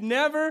 You could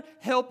never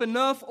help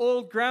enough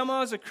old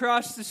grandmas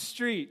across the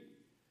street.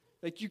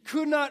 Like, you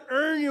could not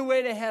earn your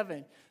way to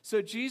heaven.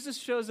 So Jesus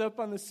shows up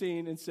on the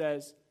scene and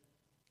says,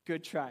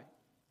 good try.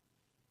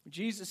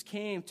 Jesus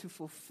came to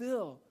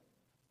fulfill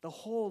the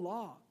whole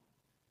law,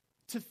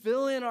 to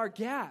fill in our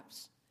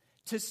gaps,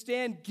 to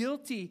stand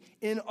guilty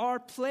in our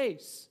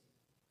place.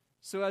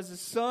 So as a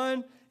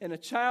son and a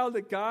child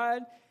of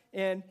God,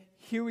 and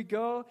here we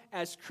go,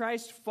 as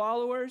Christ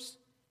followers,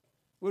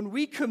 when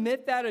we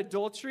commit that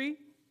adultery,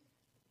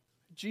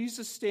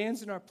 Jesus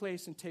stands in our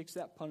place and takes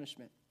that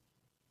punishment.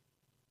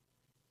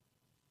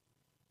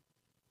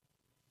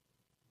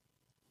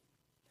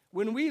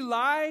 When we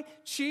lie,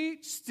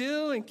 cheat,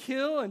 steal, and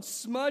kill, and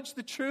smudge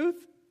the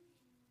truth,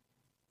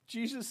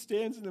 Jesus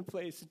stands in the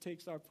place and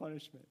takes our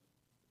punishment.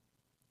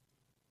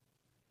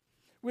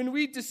 When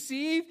we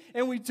deceive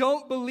and we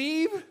don't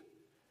believe,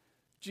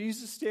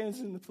 Jesus stands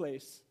in the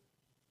place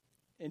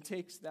and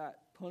takes that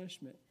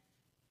punishment.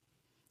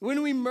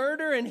 When we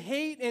murder and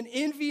hate and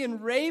envy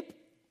and rape,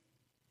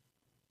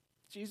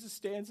 Jesus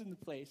stands in the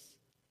place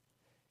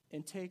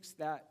and takes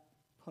that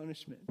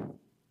punishment.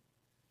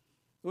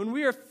 When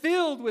we are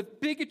filled with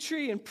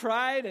bigotry and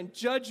pride and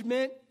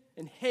judgment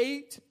and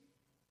hate,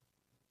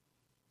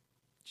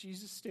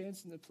 Jesus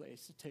stands in the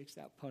place and takes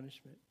that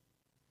punishment.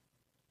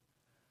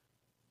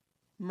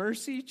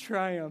 Mercy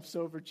triumphs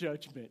over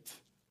judgment.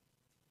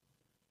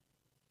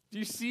 Do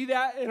you see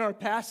that in our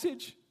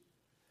passage?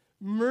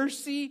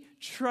 Mercy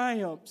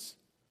triumphs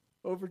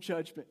over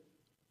judgment.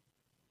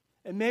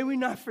 And may we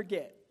not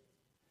forget,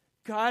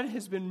 God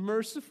has been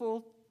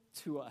merciful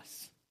to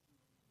us.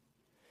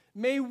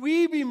 May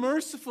we be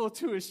merciful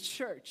to his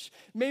church.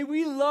 May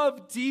we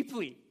love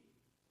deeply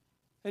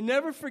and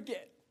never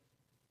forget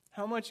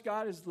how much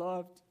God has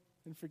loved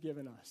and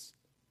forgiven us.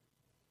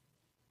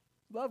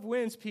 Love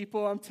wins,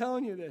 people. I'm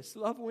telling you this.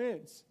 Love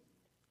wins.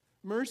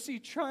 Mercy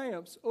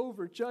triumphs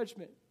over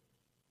judgment.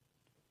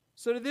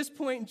 So to this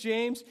point in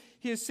James,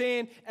 he is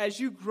saying, as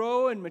you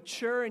grow and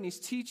mature, and he's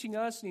teaching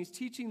us, and he's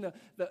teaching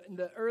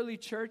the early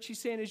church, he's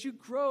saying, as you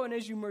grow and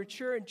as you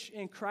mature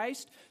in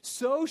Christ,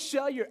 so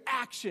shall your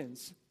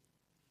actions.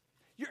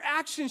 Your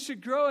actions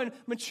should grow and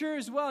mature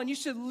as well, and you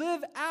should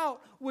live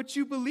out what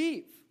you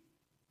believe.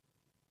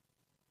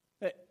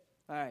 Hey,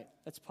 all right,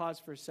 let's pause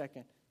for a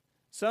second.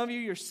 Some of you,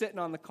 you're sitting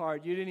on the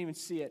card. You didn't even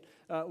see it.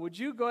 Would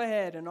you go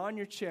ahead and on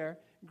your chair,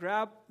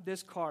 grab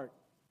this card.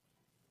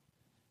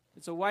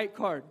 It's a white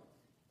card,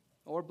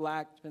 or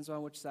black, depends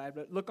on which side,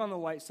 but look on the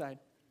white side.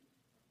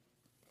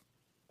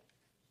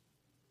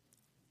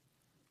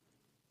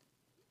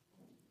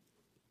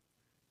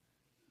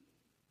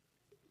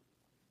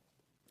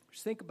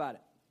 Just think about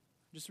it.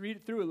 Just read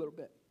it through a little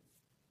bit.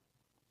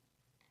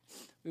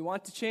 We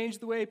want to change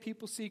the way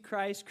people see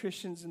Christ,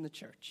 Christians, in the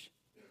church.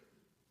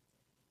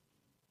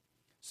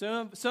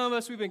 Some of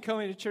us, we've been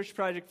coming to Church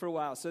Project for a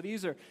while. So we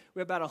have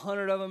about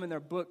 100 of them in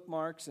their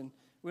bookmarks, and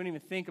we don't even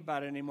think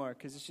about it anymore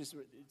because it's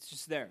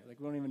just there. Like,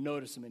 we don't even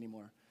notice them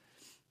anymore.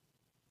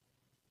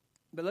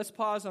 But let's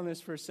pause on this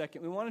for a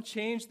second. We want to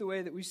change the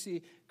way that we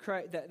see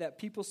Christ, that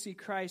people see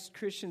Christ,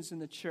 Christians in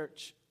the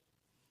church.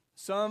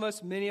 Some of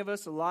us, many of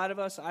us, a lot of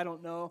us, I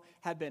don't know,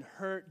 have been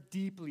hurt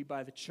deeply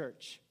by the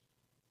church.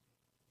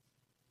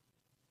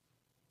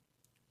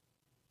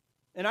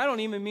 And I don't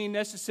even mean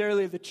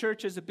necessarily the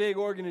church as a big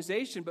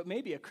organization, but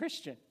maybe a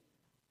Christian.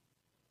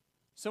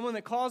 Someone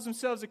that calls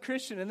themselves a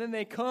Christian, and then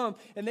they come,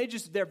 and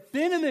they're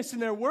venomous in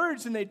their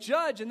words, and they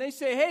judge, and they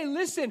say, hey,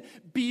 listen,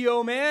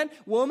 B.O. man,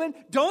 woman,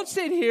 don't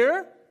sit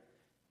here.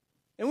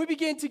 And we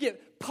begin to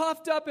get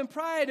puffed up in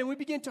pride, and we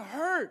begin to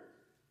hurt.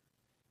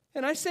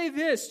 And I say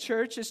this,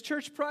 church, as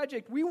Church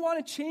Project, we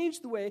want to change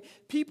the way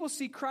people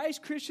see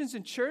Christ, Christians,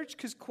 in church,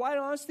 because quite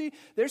honestly,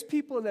 there's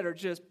people that are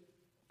just,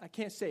 I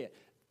can't say it.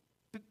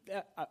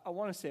 I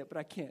want to say it, but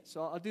I can't,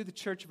 so I'll do the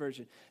church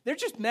version. They're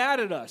just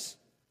mad at us.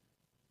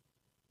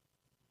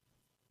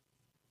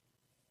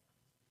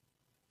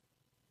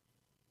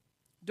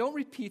 Don't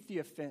repeat the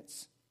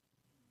offense.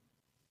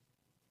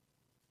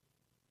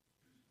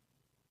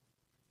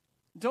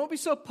 Don't be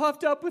so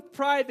puffed up with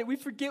pride that we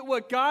forget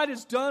what God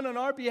has done on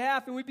our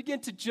behalf and we begin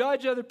to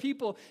judge other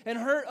people and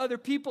hurt other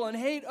people and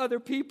hate other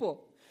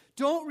people.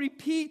 Don't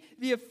repeat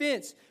the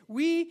offense.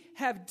 We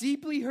have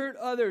deeply hurt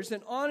others,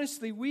 and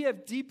honestly, we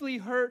have deeply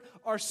hurt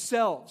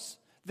ourselves.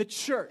 The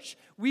church,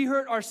 we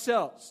hurt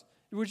ourselves.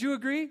 Would you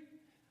agree?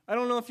 I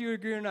don't know if you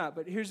agree or not,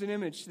 but here's an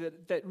image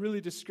that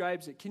really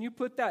describes it. Can you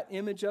put that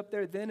image up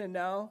there, then and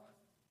now?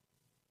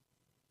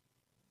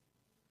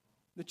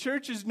 The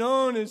church is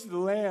known as the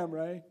lamb,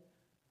 right?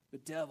 The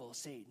devil,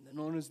 Satan,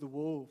 known as the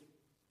wolf.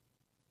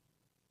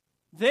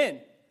 Then,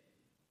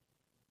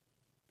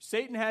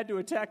 Satan had to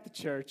attack the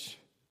church.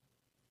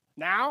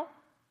 Now,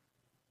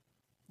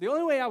 the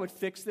only way I would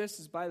fix this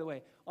is, by the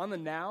way, on the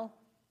now,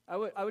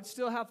 I would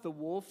still have the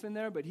wolf in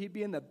there, but he'd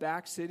be in the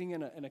back sitting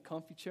in a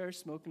comfy chair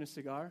smoking a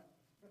cigar,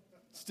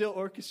 still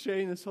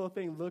orchestrating this whole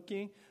thing,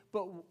 looking,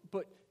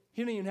 but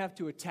he doesn't even have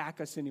to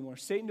attack us anymore.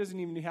 Satan doesn't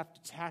even have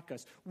to attack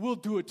us. We'll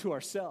do it to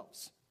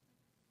ourselves.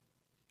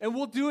 And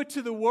we'll do it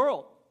to the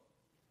world.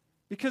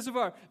 Because of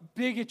our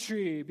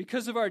bigotry,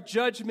 because of our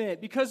judgment,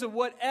 because of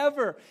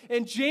whatever.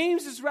 And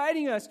James is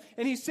writing us,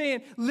 and he's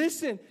saying,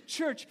 listen,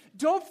 church,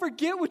 don't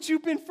forget what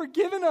you've been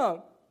forgiven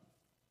of.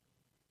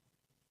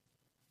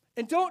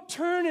 And don't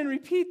turn and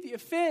repeat the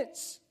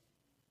offense.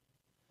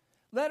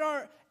 Let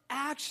our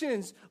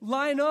actions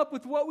line up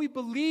with what we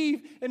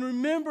believe and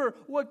remember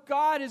what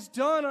God has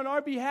done on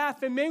our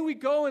behalf. And may we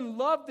go and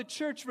love the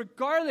church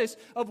regardless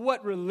of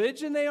what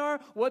religion they are,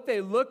 what they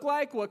look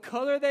like, what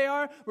color they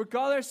are,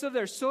 regardless of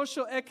their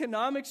social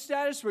economic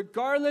status,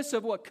 regardless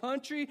of what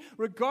country,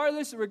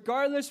 regardless.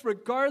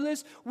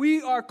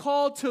 We are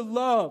called to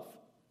love.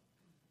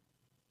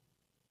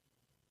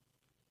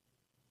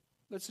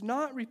 Let's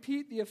not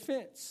repeat the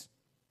offense.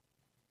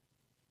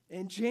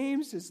 And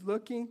James is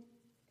looking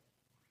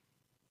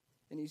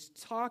and he's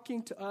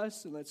talking to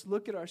us, and let's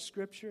look at our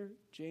scripture,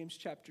 James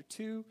chapter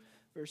 2,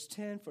 verse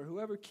 10. For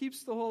whoever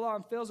keeps the whole law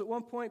and fails at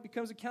one point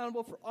becomes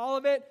accountable for all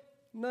of it.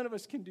 None of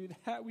us can do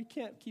that. We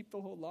can't keep the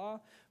whole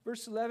law.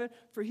 Verse 11,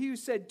 for he who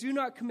said, do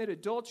not commit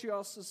adultery,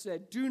 also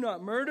said, do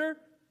not murder.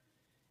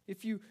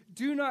 If you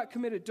do not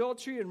commit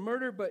adultery and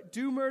murder, but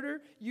do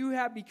murder, you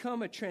have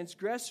become a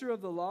transgressor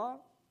of the law.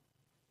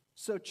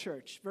 So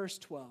church, verse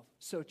 12,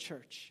 so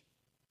church.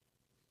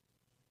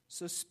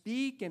 So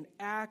speak and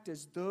act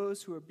as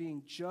those who are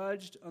being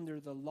judged under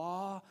the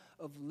law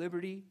of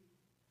liberty.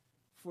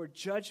 For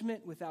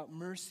judgment without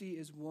mercy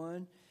is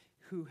one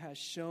who has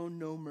shown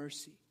no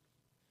mercy.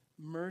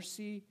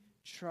 Mercy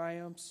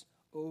triumphs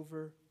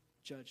over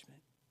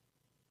judgment.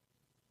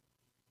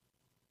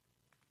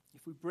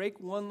 If we break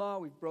one law,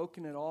 we've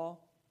broken it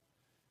all.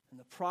 And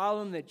the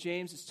problem that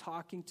James is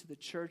talking to the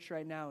church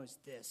right now is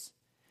this.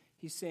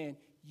 He's saying,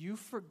 you've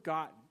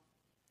forgotten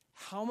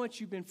how much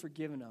you've been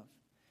forgiven of.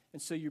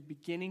 And so you're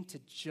beginning to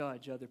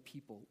judge other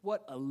people.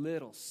 What a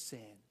little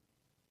sin.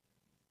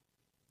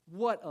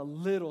 What a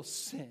little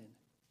sin.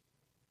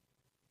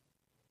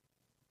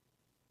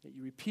 That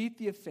you repeat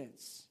the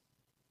offense.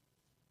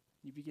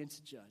 You begin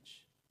to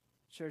judge.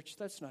 Church,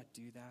 let's not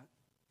do that.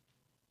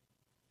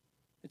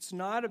 It's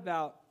not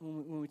about,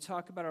 when we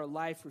talk about our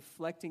life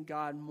reflecting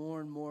God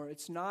more and more,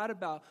 it's not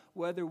about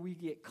whether we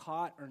get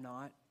caught or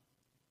not,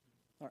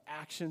 our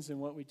actions and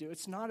what we do.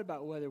 It's not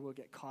about whether we'll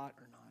get caught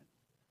or not.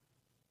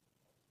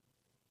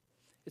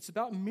 It's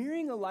about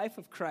mirroring a life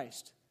of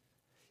Christ,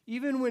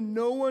 even when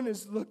no one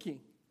is looking.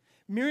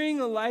 Mirroring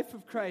a life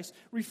of Christ,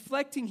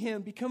 reflecting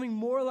Him, becoming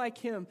more like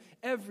Him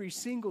every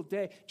single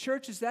day.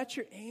 Church, is that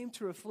your aim,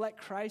 to reflect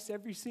Christ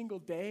every single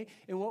day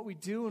in what we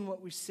do and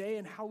what we say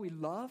and how we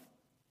love?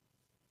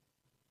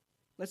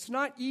 Let's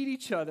not eat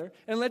each other,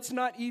 and let's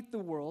not eat the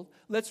world.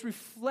 Let's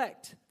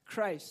reflect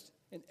Christ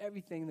in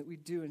everything that we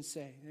do and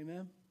say.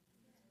 Amen?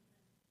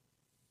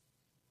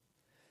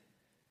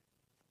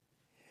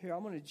 Here,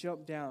 I'm going to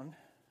jump down,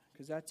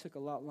 because that took a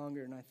lot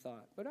longer than I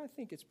thought. But I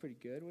think it's pretty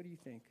good. What do you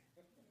think?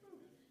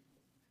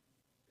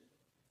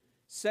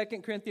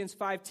 2 Corinthians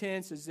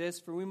 5:10 says this,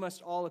 "For we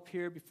must all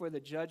appear before the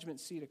judgment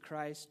seat of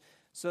Christ,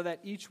 so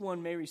that each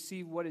one may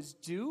receive what is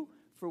due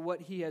for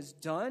what he has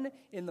done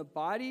in the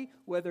body,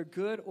 whether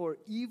good or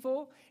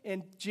evil."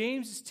 And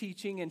James is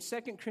teaching, and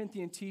 2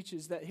 Corinthians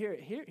teaches that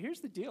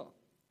here's the deal.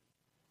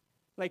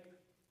 Like,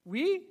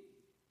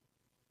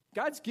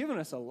 God's given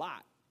us a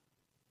lot.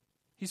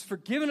 He's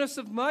forgiven us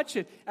of much.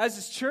 And as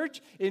His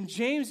church, in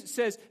James it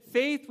says,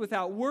 faith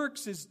without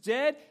works is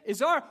dead.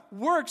 Is our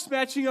works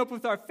matching up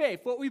with our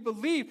faith? What we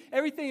believe,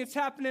 everything that's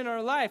happened in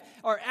our life,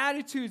 our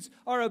attitudes,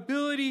 our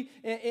ability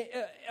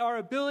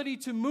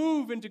to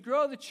move and to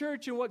grow the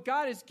church and what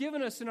God has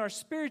given us in our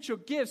spiritual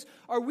gifts,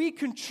 are we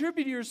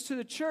contributors to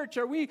the church?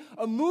 Are we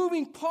a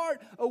moving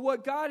part of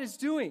what God is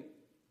doing?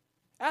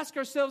 Ask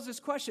ourselves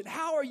this question.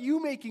 How are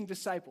you making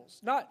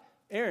disciples? Not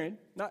Aaron,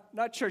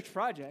 not Church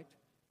Project.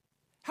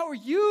 How are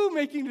you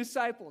making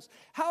disciples?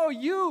 How are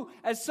you,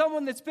 as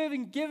someone that's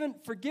been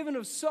forgiven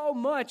of so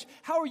much,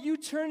 how are you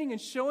turning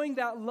and showing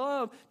that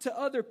love to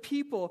other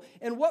people?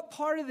 And what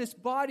part of this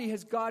body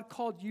has God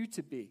called you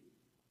to be?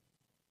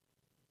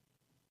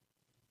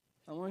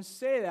 I want to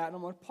say that, and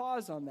I'm going to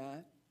pause on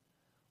that.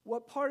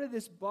 What part of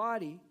this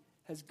body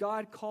has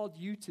God called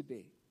you to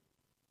be?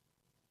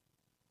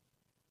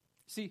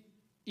 See,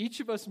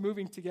 each of us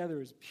moving together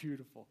is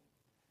beautiful,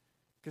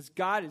 because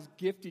God has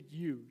gifted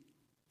you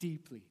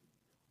deeply.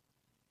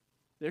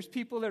 There's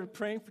people that are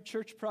praying for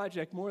Church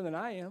Project more than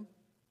I am.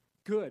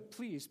 Good.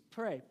 Please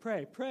pray,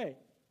 pray, pray.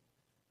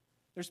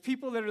 There's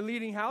people that are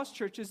leading house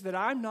churches that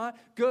I'm not.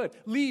 Good.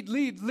 Lead,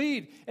 lead,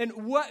 lead.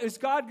 And what is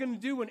God going to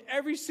do when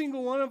every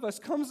single one of us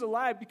comes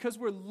alive because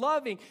we're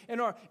loving and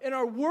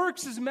our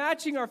works is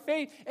matching our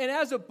faith, and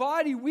as a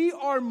body we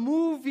are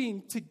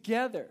moving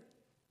together?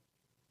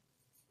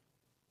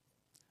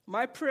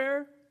 My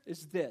prayer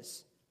is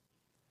this.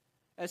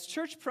 As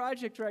Church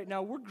Project right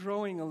now, we're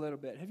growing a little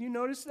bit. Have you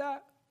noticed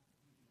that?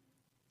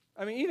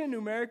 I mean, even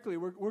numerically,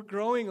 we're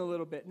growing a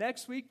little bit.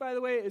 Next week, by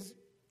the way,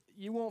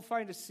 you won't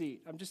find a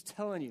seat. I'm just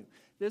telling you.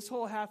 This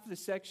whole half of the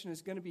section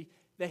is going to be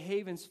the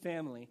Havens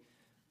family.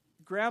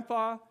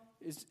 Grandpa,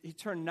 he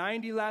turned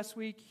 90 last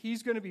week.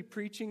 He's going to be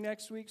preaching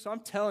next week. So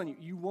I'm telling you,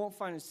 you won't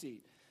find a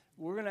seat.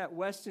 We're going to at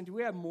Weston, do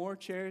we have more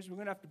chairs? We're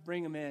going to have to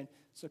bring them in.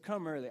 So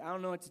come early. I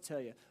don't know what to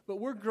tell you. But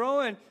we're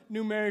growing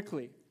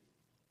numerically.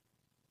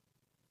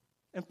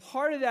 And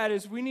part of that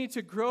is we need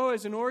to grow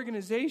as an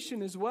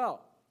organization as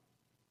well.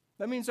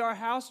 That means our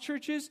house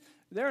churches,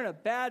 they're in a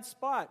bad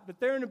spot, but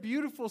they're in a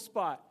beautiful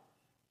spot.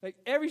 Like,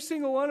 every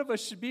single one of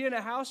us should be in a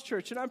house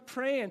church. And I'm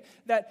praying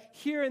that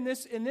here in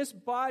this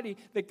body,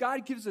 that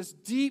God gives us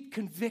deep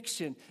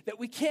conviction that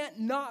we can't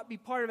not be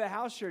part of a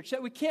house church,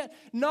 that we can't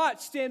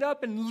not stand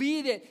up and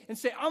lead it and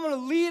say, I'm going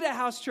to lead a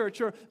house church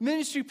or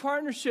ministry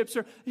partnerships.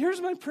 Or here's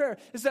my prayer,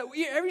 is that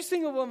every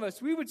single one of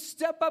us, we would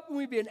step up and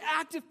we'd be an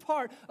active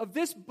part of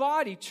this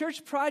body,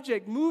 Church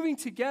Project, moving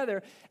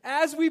together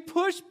as we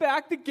push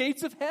back the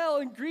gates of hell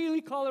in Greeley,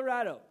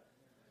 Colorado.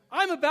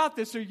 I'm about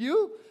this. Are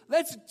you?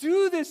 Let's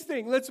do this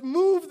thing. Let's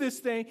move this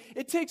thing.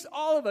 It takes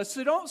all of us.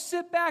 So don't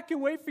sit back and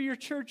wait for your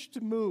church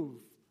to move.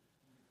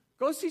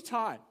 Go see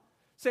Todd.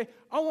 Say,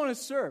 I want to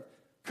serve.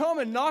 Come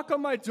and knock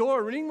on my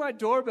door. Ring my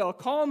doorbell.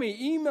 Call me.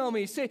 Email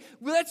me. Say,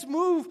 let's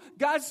move.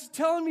 God's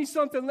telling me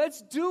something.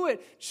 Let's do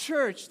it.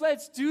 Church,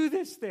 let's do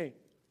this thing.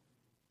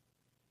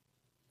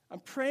 I'm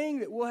praying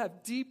that we'll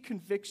have deep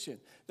conviction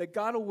that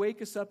God will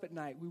wake us up at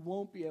night. We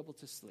won't be able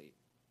to sleep.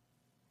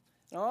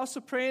 I'm also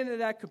praying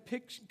that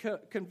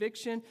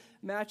conviction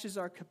matches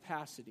our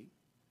capacity.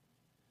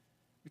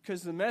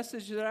 Because the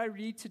message that I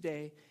read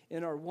today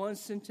in our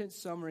one-sentence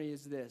summary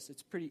is this.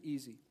 It's pretty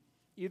easy.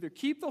 Either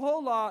keep the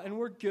whole law and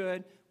we're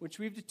good, which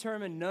we've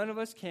determined none of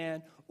us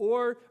can,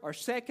 or our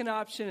second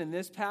option in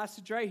this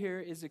passage right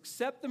here is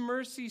accept the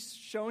mercy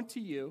shown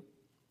to you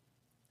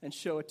and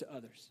show it to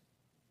others.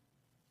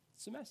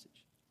 It's the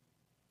message.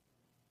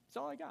 That's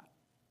all I got.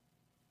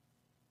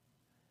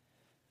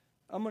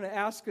 I'm going to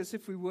ask us,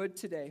 if we would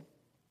today,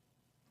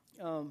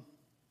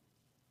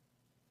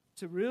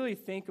 to really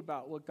think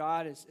about what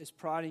God is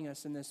prodding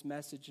us in this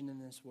message and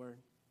in this word.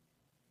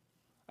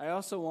 I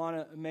also want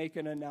to make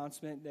an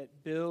announcement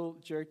that Bill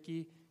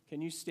Jerky,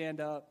 can you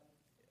stand up?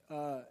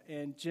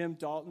 And Jim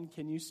Dalton,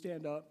 can you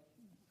stand up?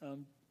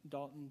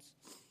 Dalton's.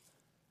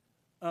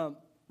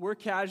 We're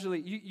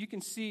casually, you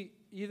can see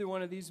either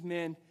one of these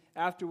men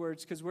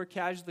afterwards, because we're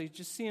casually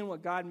just seeing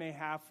what God may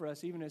have for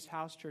us, even as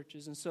house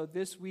churches. And so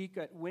this week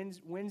at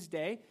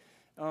Wednesday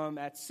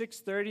at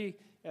 6:30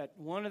 at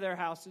one of their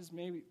houses,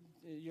 maybe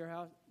your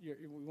house,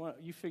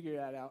 you figure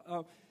that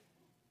out.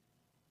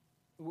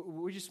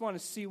 We just want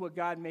to see what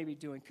God may be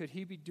doing. Could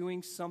he be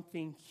doing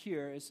something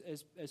here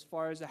as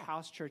far as a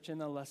house church in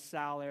the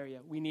LaSalle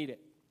area? We need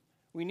it.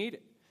 We need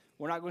it.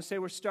 We're not going to say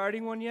we're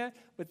starting one yet,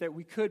 but that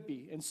we could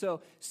be. And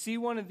so see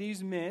one of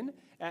these men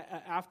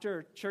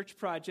after church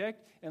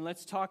project, and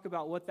let's talk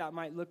about what that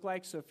might look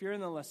like. So if you're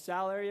in the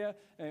LaSalle area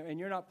and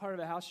you're not part of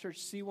a house church,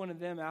 see one of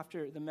them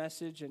after the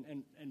message,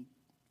 and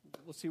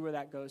we'll see where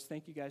that goes.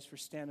 Thank you guys for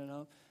standing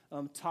up.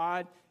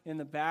 Todd in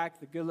the back,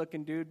 the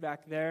good-looking dude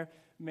back there,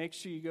 make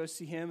sure you go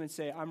see him and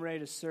say, I'm ready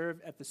to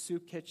serve at the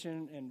soup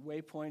kitchen and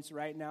Waypoints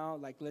right now.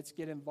 Like, let's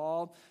get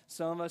involved.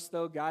 Some of us,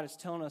 though, God is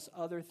telling us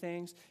other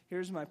things.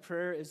 Here's my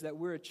prayer, is that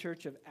we're a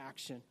church of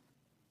action.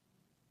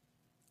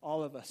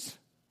 All of us.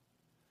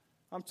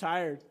 I'm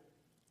tired.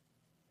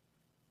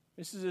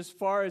 This is as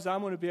far as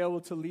I'm going to be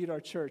able to lead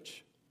our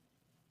church.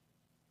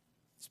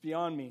 It's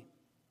beyond me.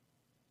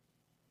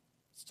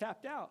 It's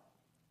tapped out.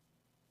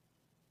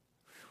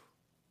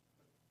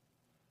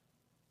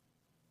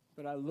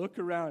 But I look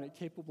around at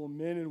capable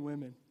men and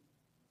women,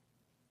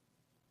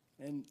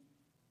 and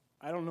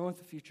I don't know what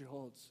the future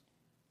holds,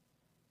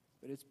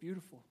 but it's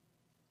beautiful.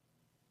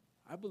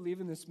 I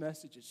believe in this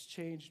message. It's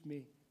changed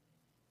me.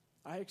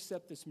 I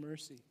accept this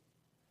mercy,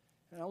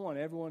 and I want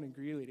everyone in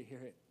Greeley to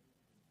hear it.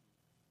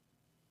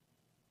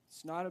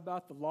 It's not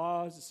about the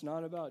laws. It's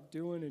not about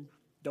doing and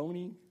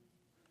don'ting.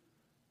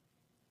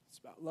 It's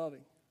about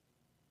loving.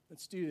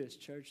 Let's do this,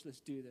 church.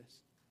 Let's do this.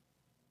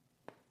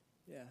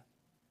 Yeah.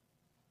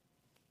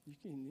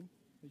 You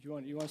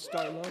want to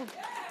start low?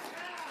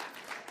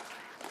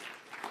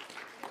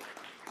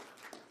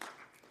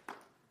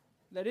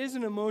 That is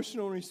an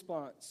emotional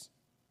response,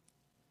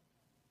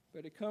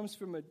 but it comes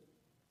from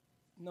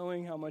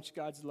knowing how much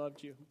God's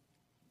loved you.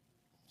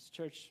 This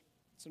church,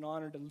 it's an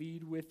honor to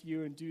lead with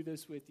you and do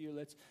this with you.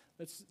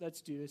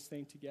 Let's do this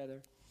thing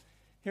together.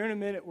 Here in a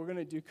minute, we're going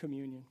to do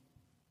communion.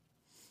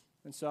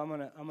 And so I'm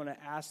gonna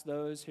ask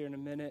those here in a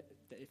minute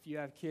that if you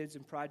have kids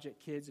and project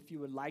kids, if you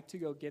would like to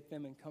go get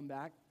them and come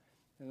back,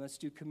 and let's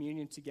do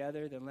communion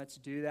together, then let's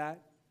do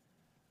that.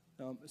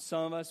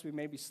 Some of us, we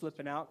may be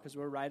slipping out because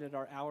we're right at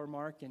our hour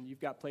mark and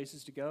you've got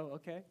places to go.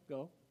 Okay,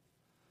 go.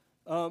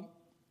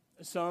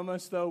 Some of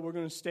us, though, we're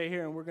going to stay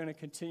here and we're going to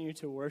continue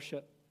to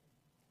worship.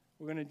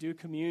 We're going to do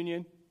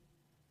communion.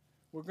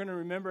 We're going to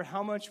remember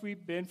how much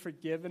we've been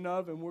forgiven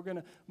of, and we're going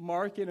to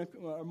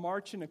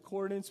march in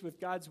accordance with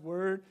God's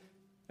word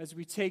as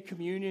we take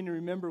communion and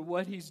remember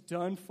what he's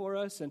done for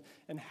us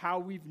and how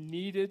we've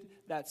needed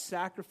that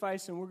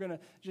sacrifice. And we're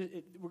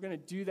going to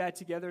do that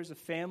together as a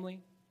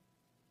family.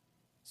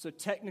 So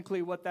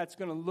technically what that's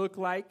going to look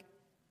like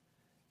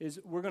is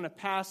we're going to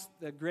pass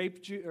the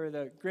grape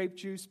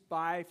juice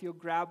by. If you'll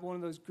grab one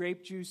of those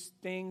grape juice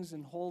things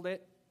and hold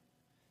it.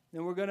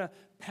 Then we're going to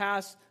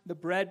pass the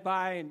bread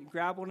by and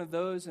grab one of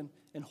those and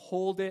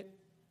hold it.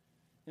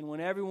 And when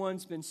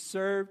everyone's been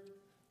served,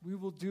 we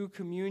will do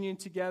communion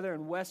together,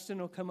 and Weston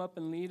will come up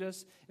and lead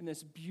us in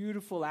this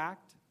beautiful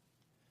act.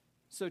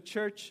 So,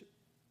 church,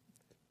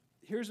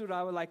 here's what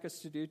I would like us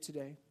to do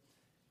today.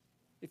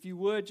 If you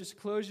would, just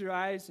close your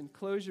eyes and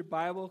close your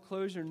Bible,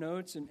 close your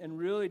notes, and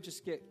really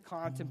just get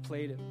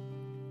contemplative.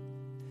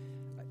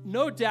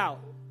 No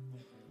doubt,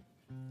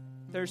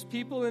 there's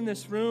people in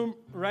this room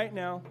right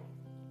now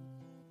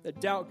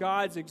that doubt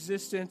God's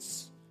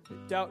existence,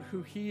 that doubt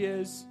who he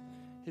is,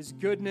 his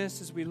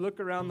goodness, as we look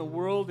around the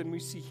world and we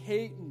see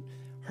hate and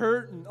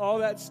hurt and all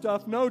that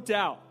stuff. No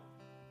doubt.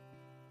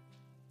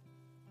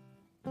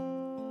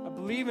 I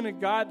believe in a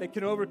God that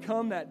can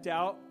overcome that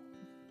doubt.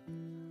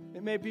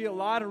 It may be a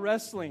lot of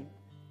wrestling.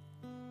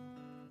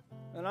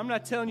 And I'm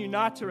not telling you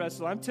not to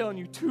wrestle. I'm telling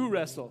you to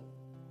wrestle.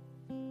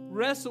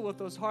 Wrestle with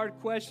those hard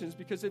questions,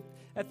 because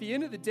at the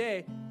end of the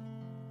day,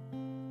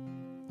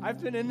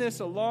 I've been in this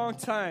a long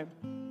time.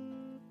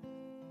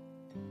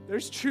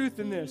 There's truth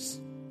in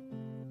this.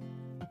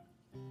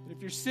 And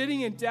if you're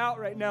sitting in doubt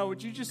right now,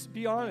 would you just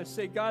be honest?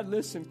 Say, God,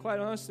 listen, quite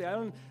honestly, I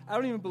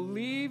don't even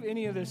believe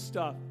any of this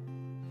stuff.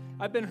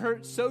 I've been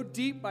hurt so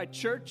deep by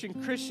church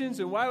and Christians,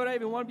 and why would I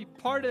even want to be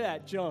part of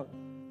that junk?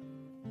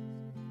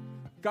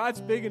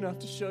 God's big enough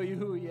to show you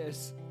who he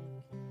is.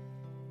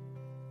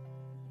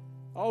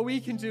 All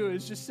we can do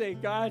is just say,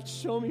 God,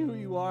 show me who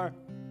you are.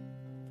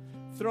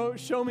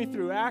 Show me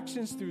through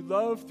actions, through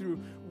love,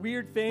 through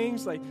weird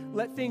things, like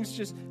let things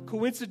just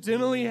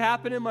coincidentally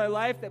happen in my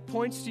life that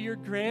points to your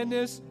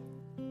grandness.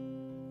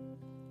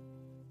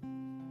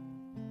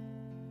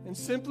 And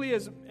simply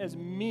as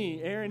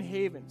me, Aaron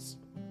Havens,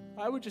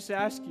 I would just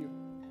ask you,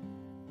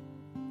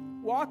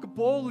 walk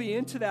boldly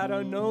into that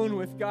unknown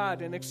with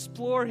God and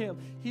explore Him.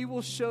 He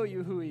will show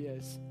you who He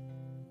is.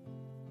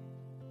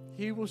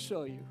 He will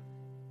show you.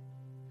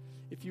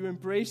 If you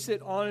embrace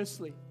it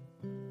honestly,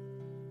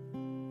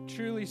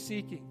 truly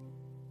seeking,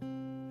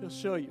 He'll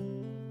show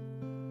you.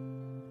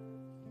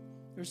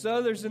 There's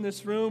others in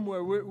this room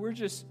where we're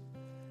just,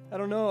 I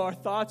don't know, our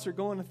thoughts are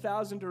going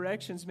 1,000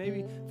 directions,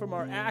 maybe from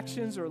our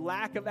actions or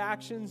lack of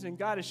actions, and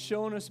God has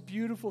shown us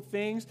beautiful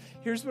things.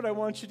 Here's what I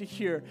want you to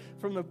hear.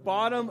 From the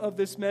bottom of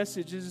this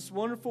message is this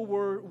wonderful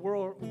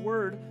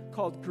word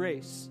called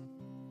grace.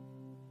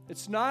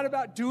 It's not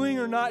about doing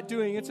or not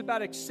doing. It's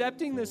about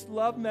accepting this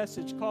love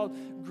message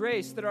called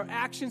grace, that our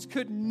actions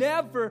could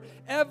never,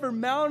 ever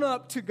mount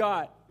up to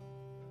God.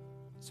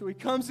 So He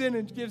comes in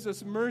and gives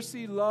us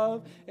mercy,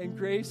 love, and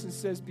grace and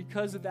says,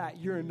 because of that,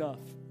 you're enough.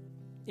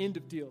 End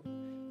of deal.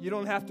 You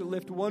don't have to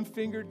lift one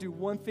finger, do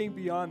one thing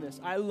beyond this.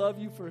 I love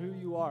you for who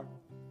you are.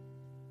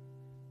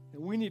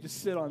 And we need to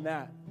sit on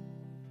that,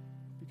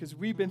 because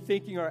we've been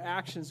thinking our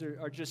actions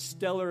are just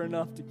stellar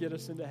enough to get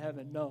us into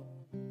heaven. No,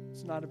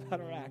 it's not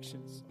about our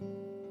actions.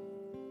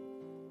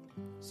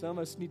 Some of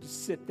us need to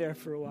sit there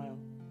for a while.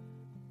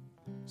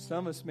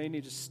 Some of us may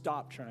need to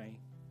stop trying.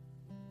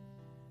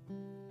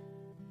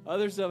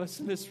 Others of us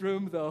in this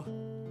room, though,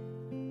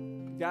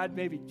 God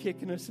may be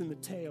kicking us in the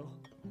tail,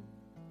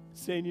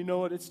 saying, you know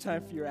what, it's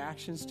time for your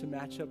actions to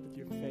match up with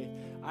your faith.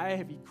 I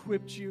have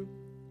equipped you.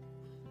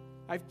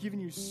 I've given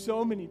you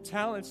so many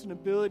talents and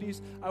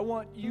abilities. I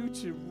want you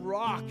to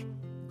rock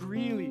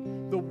Greeley,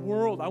 the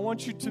world. I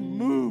want you to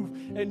move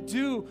and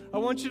do. I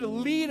want you to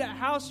lead at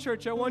House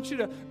Church. I want you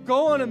to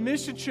go on a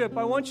mission trip.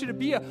 I want you to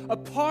be a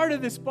part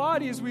of this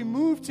body as we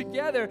move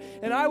together.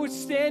 And I would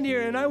stand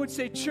here and I would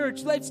say,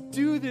 church, let's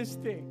do this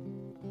thing.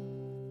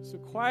 So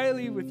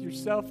quietly with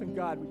yourself and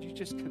God, would you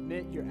just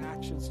commit your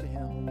actions to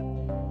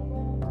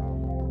Him?